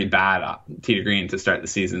been pretty bad tee to green to start the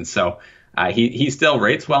season. So he still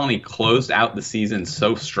rates well, and he closed out the season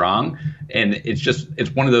so strong. And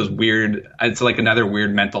it's one of those weird, it's like another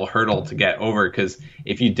weird mental hurdle to get over, because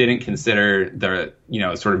if you didn't consider the,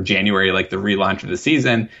 sort of January, like the relaunch of the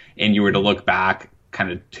season, and you were to look back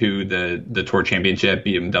kind of to the Tour Championship,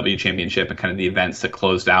 BMW Championship, and kind of the events that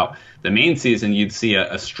closed out the main season, you'd see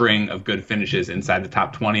a string of good finishes inside the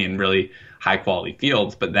top 20 and really high quality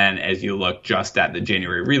fields. But then as you look just at the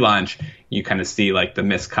January relaunch, you kind of see like the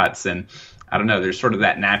miscuts. And I don't know, there's sort of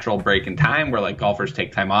that natural break in time where like golfers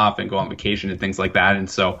take time off and go on vacation and things like that. And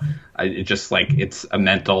so it just like, it's a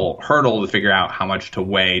mental hurdle to figure out how much to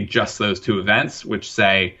weigh just those two events, which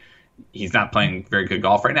say he's not playing very good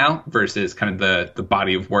golf right now, versus kind of the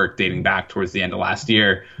body of work dating back towards the end of last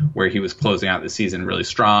year, where he was closing out the season really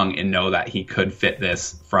strong, and know that he could fit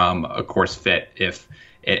this from a course fit if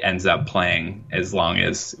it ends up playing as long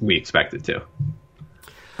as we expect it to.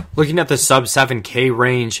 Looking at the sub 7K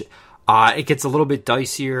range, it gets a little bit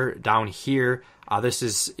dicier down here. This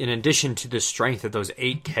is in addition to the strength of those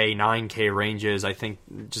 8K, 9K ranges. I think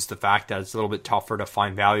just the fact that it's a little bit tougher to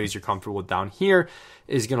find values you're comfortable with down here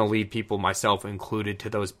is going to lead people, myself included, to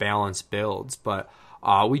those balanced builds. But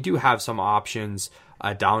we do have some options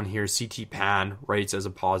down here. CT Pan rates as a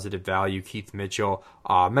positive value. Keith Mitchell.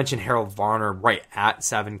 Mentioned Harold Varner right at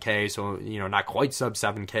 7K, so not quite sub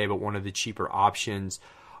 7K, but one of the cheaper options.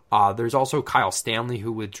 There's also Kyle Stanley,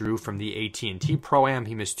 who withdrew from the AT&T Pro-Am.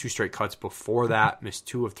 He missed 2 straight cuts before that, missed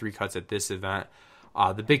 2 of 3 cuts at this event.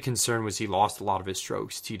 The big concern was he lost a lot of his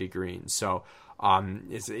strokes tee to green. So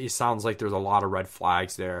it sounds like there's a lot of red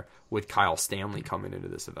flags there with Kyle Stanley coming into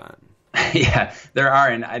this event. Yeah, there are.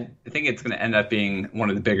 And I think it's going to end up being one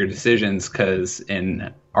of the bigger decisions, because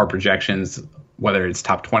in our projections, whether it's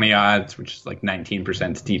top 20 odds, which is like 19%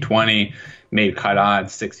 to T20, made cut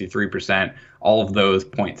odds, 63%, all of those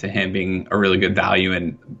point to him being a really good value,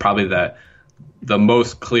 and probably the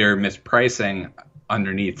most clear mispricing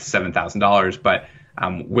underneath $7,000. But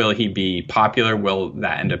will he be popular? Will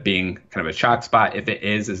that end up being kind of a chalk spot? If it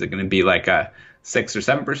is it going to be like a 6 or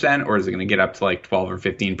 7%, or is it going to get up to like 12 or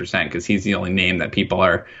 15%? Because he's the only name that people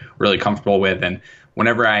are really comfortable with. And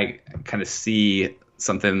whenever I kind of see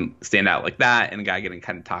something stand out like that, and a guy getting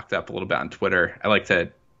kind of talked up a little bit on Twitter, I like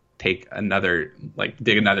to dig another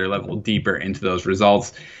level deeper into those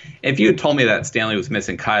results. If you had told me that Stanley was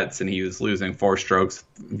missing cuts and he was losing 4 strokes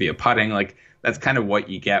via putting, like that's kind of what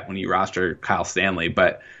you get when you roster Kyle Stanley.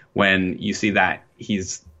 But when you see that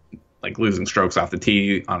he's like losing strokes off the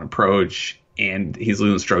tee on approach and he's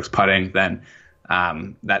losing strokes putting, then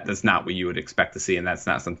that's not what you would expect to see, and that's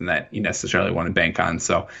not something that you necessarily want to bank on.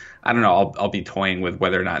 So I don't know. I'll be toying with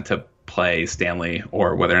whether or not to play Stanley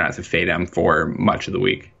or whether or not to fade him for much of the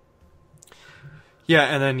week. Yeah,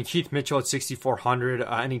 and then Keith Mitchell at 6,400.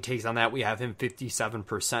 Any takes on that? We have him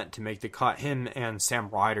 57% to make the cut. Him and Sam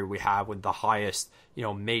Ryder we have with the highest,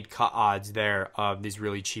 made cut odds there of these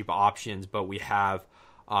really cheap options. But we have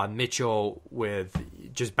Mitchell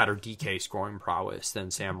with just better DK scoring prowess than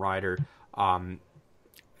Sam Ryder. It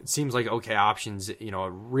seems like okay options,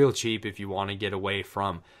 real cheap if you want to get away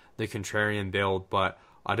from the contrarian build, but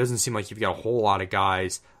it doesn't seem like you've got a whole lot of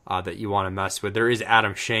guys that you want to mess with. There is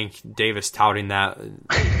Adam Schenk. Davis touting that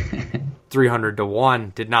 300 to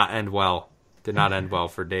 1 did not end well. Did not end well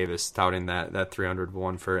for Davis, touting that 300 to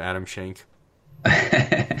 1 for Adam Schenk.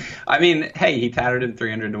 I mean, hey, he touted him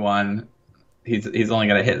 300 to 1. He's only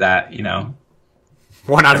going to hit that,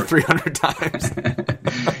 1 out of 300 times.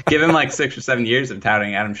 Give him like 6 or 7 years of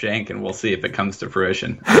touting Adam Schenk, and we'll see if it comes to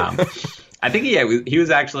fruition. I think he was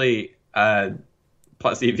actually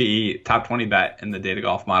plus EV top 20 bet in the data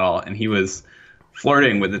golf model, and he was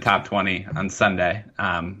flirting with the top 20 on Sunday,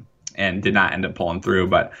 and did not end up pulling through.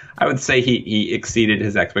 But I would say he exceeded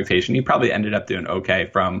his expectation. He probably ended up doing okay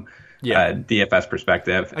from DFS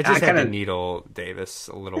perspective. I just had to needle Davis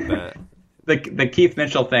a little bit. The Keith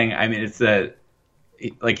Mitchell thing, I mean, it's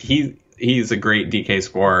he's a great DK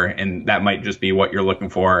scorer, and that might just be what you're looking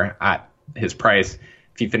for at his price.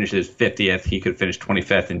 If he finishes 50th, he could finish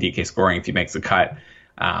 25th in DK scoring if he makes a cut.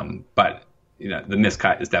 But the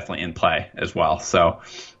miscut is definitely in play as well. So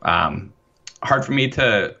hard for me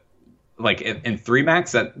to in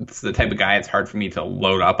 3-max. That's the type of guy it's hard for me to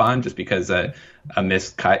load up on, just because a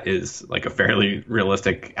miscut is like a fairly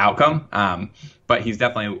realistic outcome. But he's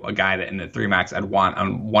definitely a guy that in the 3-max I'd want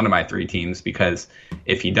on one of my 3 teams, because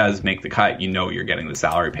if he does make the cut, you're getting the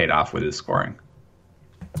salary paid off with his scoring.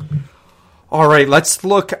 All right, let's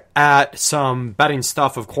look at some betting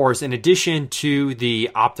stuff, of course. In addition to the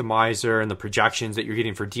optimizer and the projections that you're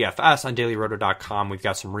getting for DFS on dailyroto.com, we've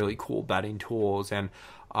got some really cool betting tools. And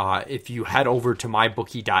if you head over to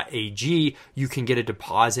mybookie.ag, you can get a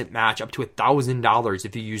deposit match up to $1,000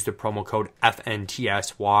 if you use the promo code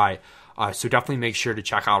FNTSY. So definitely make sure to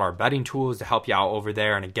check out our betting tools to help you out over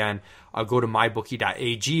there. And again, go to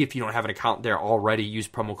mybookie.ag. If you don't have an account there already, use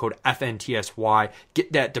promo code FNTSY.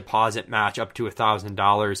 Get that deposit match up to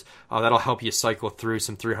 $1,000. That'll help you cycle through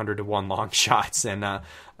some 300-to-1 long shots and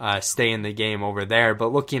stay in the game over there.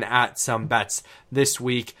 But looking at some bets this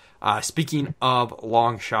week, speaking of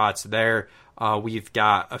long shots there, we've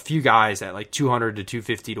got a few guys at like 200 to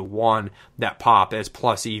 250 to 1 that pop as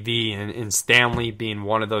plus EV, and Stanley being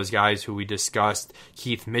one of those guys who we discussed.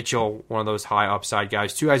 Keith Mitchell, one of those high upside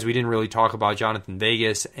guys. 2 guys we didn't really talk about, Jonathan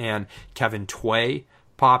Vegas and Kevin Tway,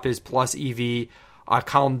 pop is plus EV.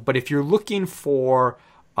 Colin, but if you're looking for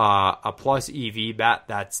a plus EV bet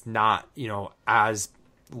that's not, as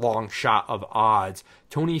long shot of odds,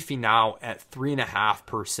 Tony Finau at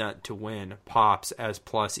 3.5% to win pops as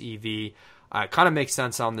plus EV. Kind of makes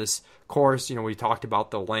sense on this course. We talked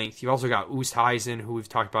about the length. You've also got Oosthuizen, who we've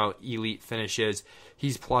talked about elite finishes.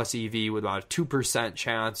 He's plus EV with about a 2%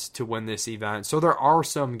 chance to win this event. So there are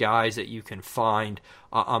some guys that you can find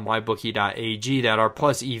on mybookie.ag that are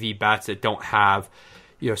plus EV bets that don't have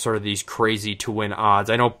sort of these crazy to win odds.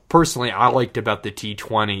 I know personally I like to bet the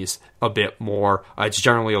T20s a bit more. It's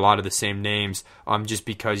generally a lot of the same names, just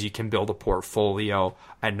because you can build a portfolio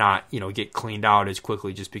and not get cleaned out as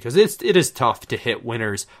quickly, just because it is tough to hit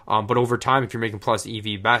winners. But over time, if you're making plus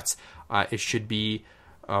EV bets, it should be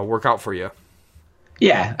work out for you.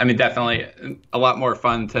 Yeah, I mean, definitely a lot more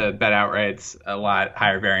fun to bet outrights, a lot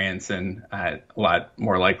higher variance, and a lot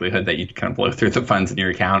more likelihood that you kind of blow through the funds in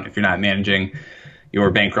your account if you're not managing your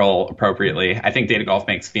bankroll appropriately. I think Data Golf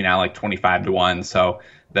makes Finau like 25 to 1, so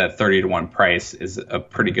the 30 to 1 price is a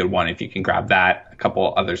pretty good one if you can grab that. A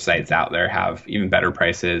couple other sites out there have even better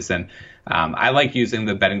prices, and I like using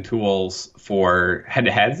the betting tools for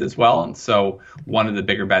head-to-heads as well. And so one of the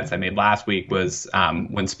bigger bets I made last week was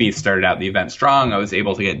when Spieth started out the event strong, I was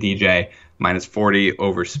able to get DJ minus 40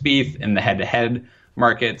 over Spieth in the head-to-head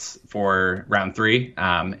markets for round 3,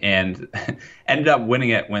 and ended up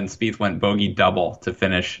winning it when Spieth went bogey double to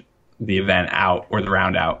finish the event out, or the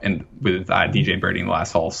round out, and with DJ birding the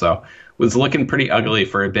last hole. So was looking pretty ugly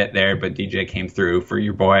for a bit there, but DJ came through for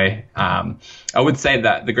your boy. I would say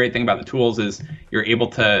that the great thing about the tools is you're able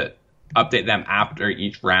to update them after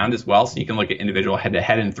each round as well. So you can look at individual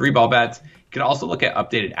head-to-head and 3-ball bets. You can also look at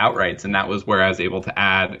updated outrights, and that was where I was able to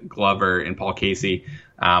add Glover and Paul Casey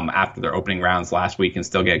after their opening rounds last week and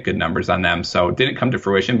still get good numbers on them. So it didn't come to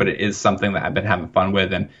fruition, but it is something that I've been having fun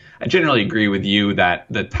with. And I generally agree with you that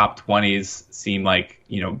the top 20s seem like,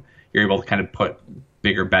 you're able to kind of put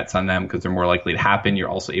bigger bets on them because they're more likely to happen. You're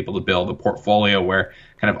also able to build a portfolio where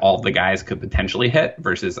kind of all the guys could potentially hit,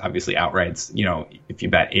 versus obviously outrights. If you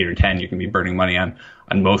bet 8 or 10, you can be burning money on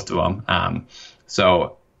most of them.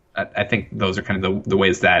 So I think those are kind of the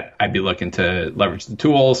ways that I'd be looking to leverage the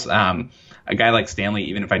tools. A guy like Stanley,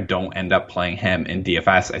 even if I don't end up playing him in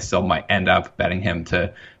DFS, I still might end up betting him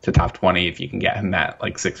to top 20 if you can get him at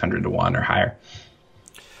like 600 to 1 or higher.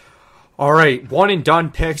 All right, one and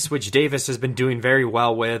done picks, which Davis has been doing very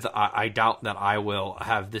well with. I doubt that I will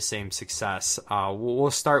have the same success.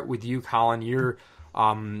 We'll start with you, Colin. You're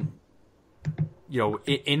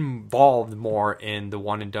involved more in the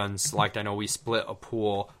one and done select. I know we split a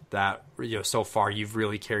pool that so far you've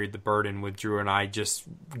really carried the burden with Drew and I just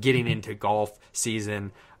getting into golf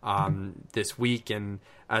season this week and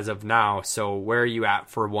as of now. So where are you at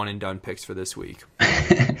for one and done picks for this week?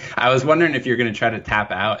 I was wondering if you're going to try to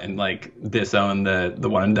tap out and like disown the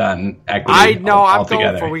one and done equity. I'm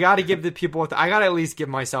going for. We got to give the people. I got to at least give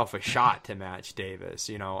myself a shot to match Davis.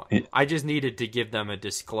 I just needed to give them a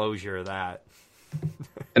disclosure that.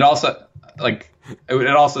 And also, like, It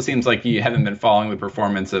also seems like you haven't been following the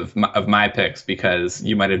performance of my picks, because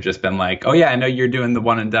you might have just been like, oh yeah, I know you're doing the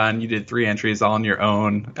one and done. You did 3 entries all on your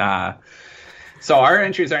own. So our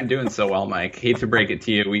entries aren't doing so well, Mike. Hate to break it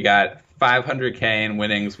to you. We got 500K in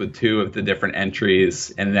winnings with 2 of the different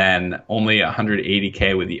entries, and then only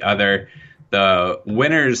 180K with the other. The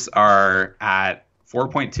winners are at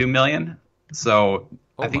 4.2 million. So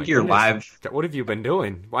I think you're live. What have you been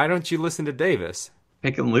doing? Why don't you listen to Davis?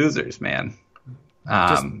 Picking losers, man.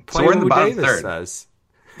 So we're in the bottom Davis third. Says.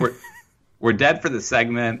 We're dead for the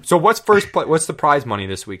segment. So what's first place? What's the prize money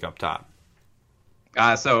this week up top?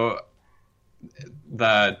 So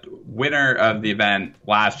the winner of the event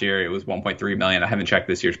last year, it was 1.3 million. I haven't checked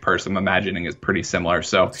this year's purse. I'm imagining is pretty similar.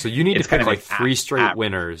 So you need to pick like 3 straight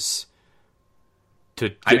winners to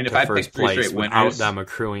get to first place without them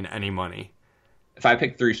accruing any money. If I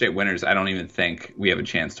pick 3 straight winners, I don't even think we have a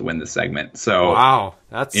chance to win this segment. So wow,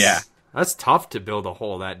 that's tough to build a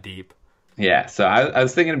hole that deep. Yeah, so I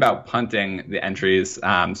was thinking about punting the entries.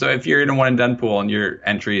 So if you're in a one and done pool and your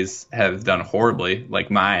entries have done horribly, like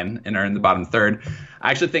mine, and are in the bottom third,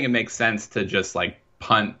 I actually think it makes sense to just like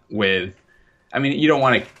punt with. I mean, you don't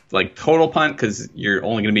want to like total punt because you're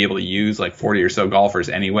only going to be able to use like 40 or so golfers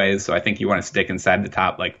anyways. So I think you want to stick inside the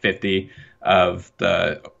top like 50 of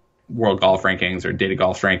the World Golf Rankings or Data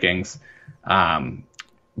Golf Rankings.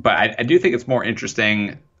 But I do think it's more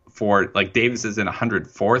interesting for like Davis is in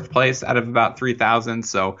 104th place out of about 3,000.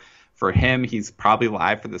 So for him, he's probably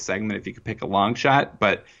live for the segment if you could pick a long shot,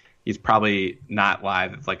 but he's probably not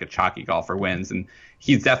live if like a chalky golfer wins. And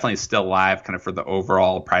he's definitely still live kind of for the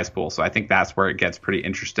overall prize pool. So I think that's where it gets pretty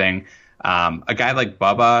interesting. A guy like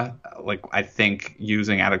Bubba, like I think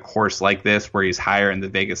using at a course like this where he's higher in the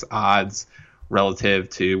Vegas odds relative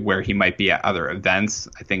to where he might be at other events,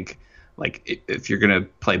 I think like if you're going to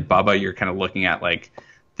play Bubba, you're kind of looking at like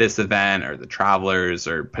this event or the Travelers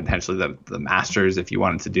or potentially the Masters if you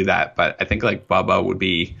wanted to do that. But I think like Bubba would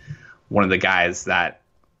be one of the guys that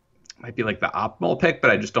might be like the optimal pick, but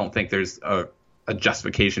I just don't think there's a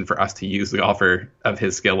justification for us to use the golfer of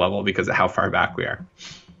his skill level because of how far back we are.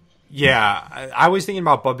 Yeah, I was thinking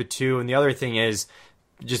about Bubba too. And the other thing is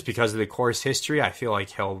just because of the course history, I feel like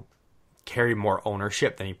he'll carry more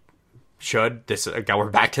ownership than he should. Again, we're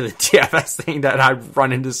back to the DFS thing that I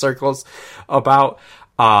run into circles about.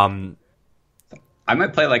 I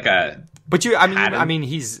might play like a. But I mean,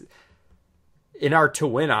 he's in our to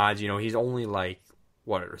win odds. He's only like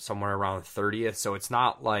somewhere around 30th. So it's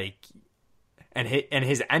not like, and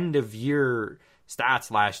his end of year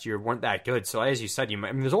stats last year weren't that good. So as you said,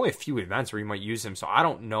 there's only a few events where you might use him. So I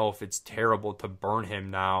don't know if it's terrible to burn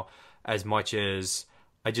him now as much as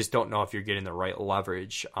I just don't know if you're getting the right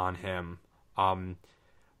leverage on him.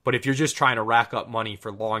 But if you're just trying to rack up money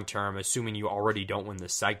for long term, assuming you already don't win the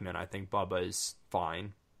segment, I think Bubba is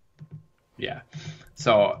fine. Yeah.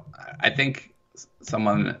 So I think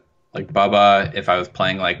someone like Bubba, if I was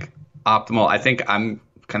playing like optimal, I think I'm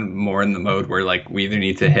kind of more in the mode where like we either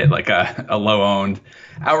need to hit like a low owned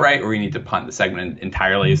outright or we need to punt the segment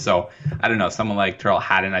entirely. So I don't know, someone like Tyrrell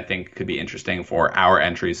Hatton I think could be interesting for our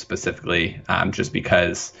entries specifically, just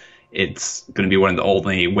because it's going to be one of the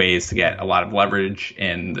only ways to get a lot of leverage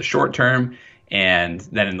in the short term. And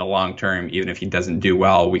then in the long term, even if he doesn't do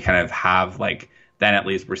well, we kind of have like, then at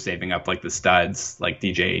least we're saving up like the studs like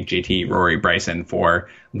DJ, JT, Rory, Bryson for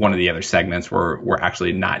one of the other segments where we're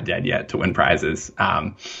actually not dead yet to win prizes.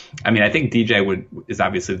 I think DJ is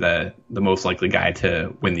obviously the most likely guy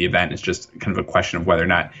to win the event. It's just kind of a question of whether or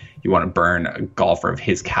not you want to burn a golfer of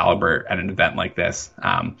his caliber at an event like this.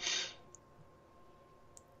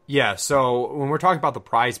 Yeah, so when we're talking about the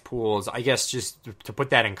prize pools, I guess just to put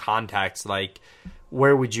that in context, like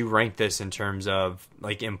where would you rank this in terms of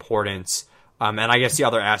like importance? And I guess the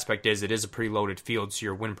other aspect is it is a pretty loaded field, so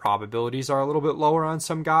your win probabilities are a little bit lower on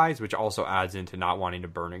some guys, which also adds into not wanting to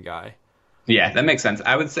burn a guy. Yeah, that makes sense.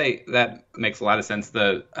 I would say that makes a lot of sense.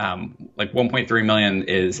 The like 1.3 million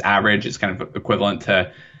is average. It's kind of equivalent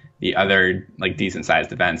to the other like decent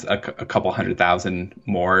sized events, a couple 100,000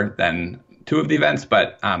 more than 2 of the events,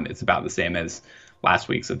 but it's about the same as last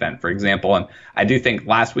week's event, for example. And I do think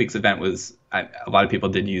last week's event was, a lot of people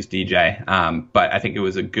did use DJ, but I think it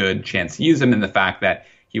was a good chance to use him in the fact that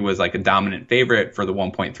he was like a dominant favorite for the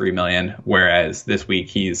 1.3 million, whereas this week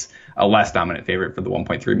he's a less dominant favorite for the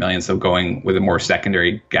 1.3 million. So going with a more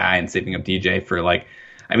secondary guy and saving up DJ for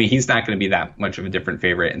he's not going to be that much of a different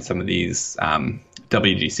favorite in some of these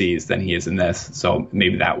WGCs than he is in this. So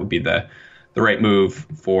maybe that would be the right move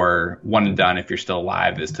for one and done if you're still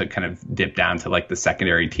alive, is to kind of dip down to like the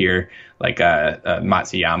secondary tier, like a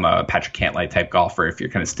Matsuyama, Patrick Cantlay type golfer if you're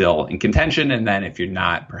kind of still in contention, and then if you're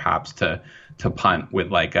not, perhaps to to punt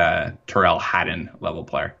with like a Terrell Haddon level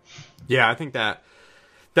player. Yeah, I think that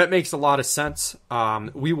makes a lot of sense.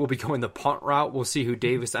 We will be going the punt route. We'll see who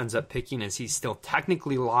Davis ends up picking, as he's still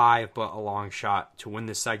technically live, but a long shot to win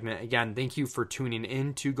this segment. Again, thank you for tuning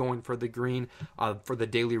in to Going for the Green for the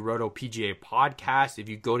Daily Roto PGA podcast. If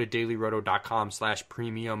you go to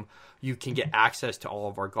dailyroto.com/premium, you can get access to all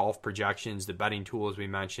of our golf projections, the betting tools we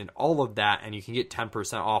mentioned, all of that, and you can get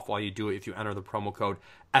 10% off while you do it if you enter the promo code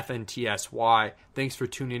FNTSY. Thanks for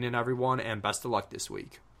tuning in, everyone, and best of luck this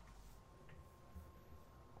week.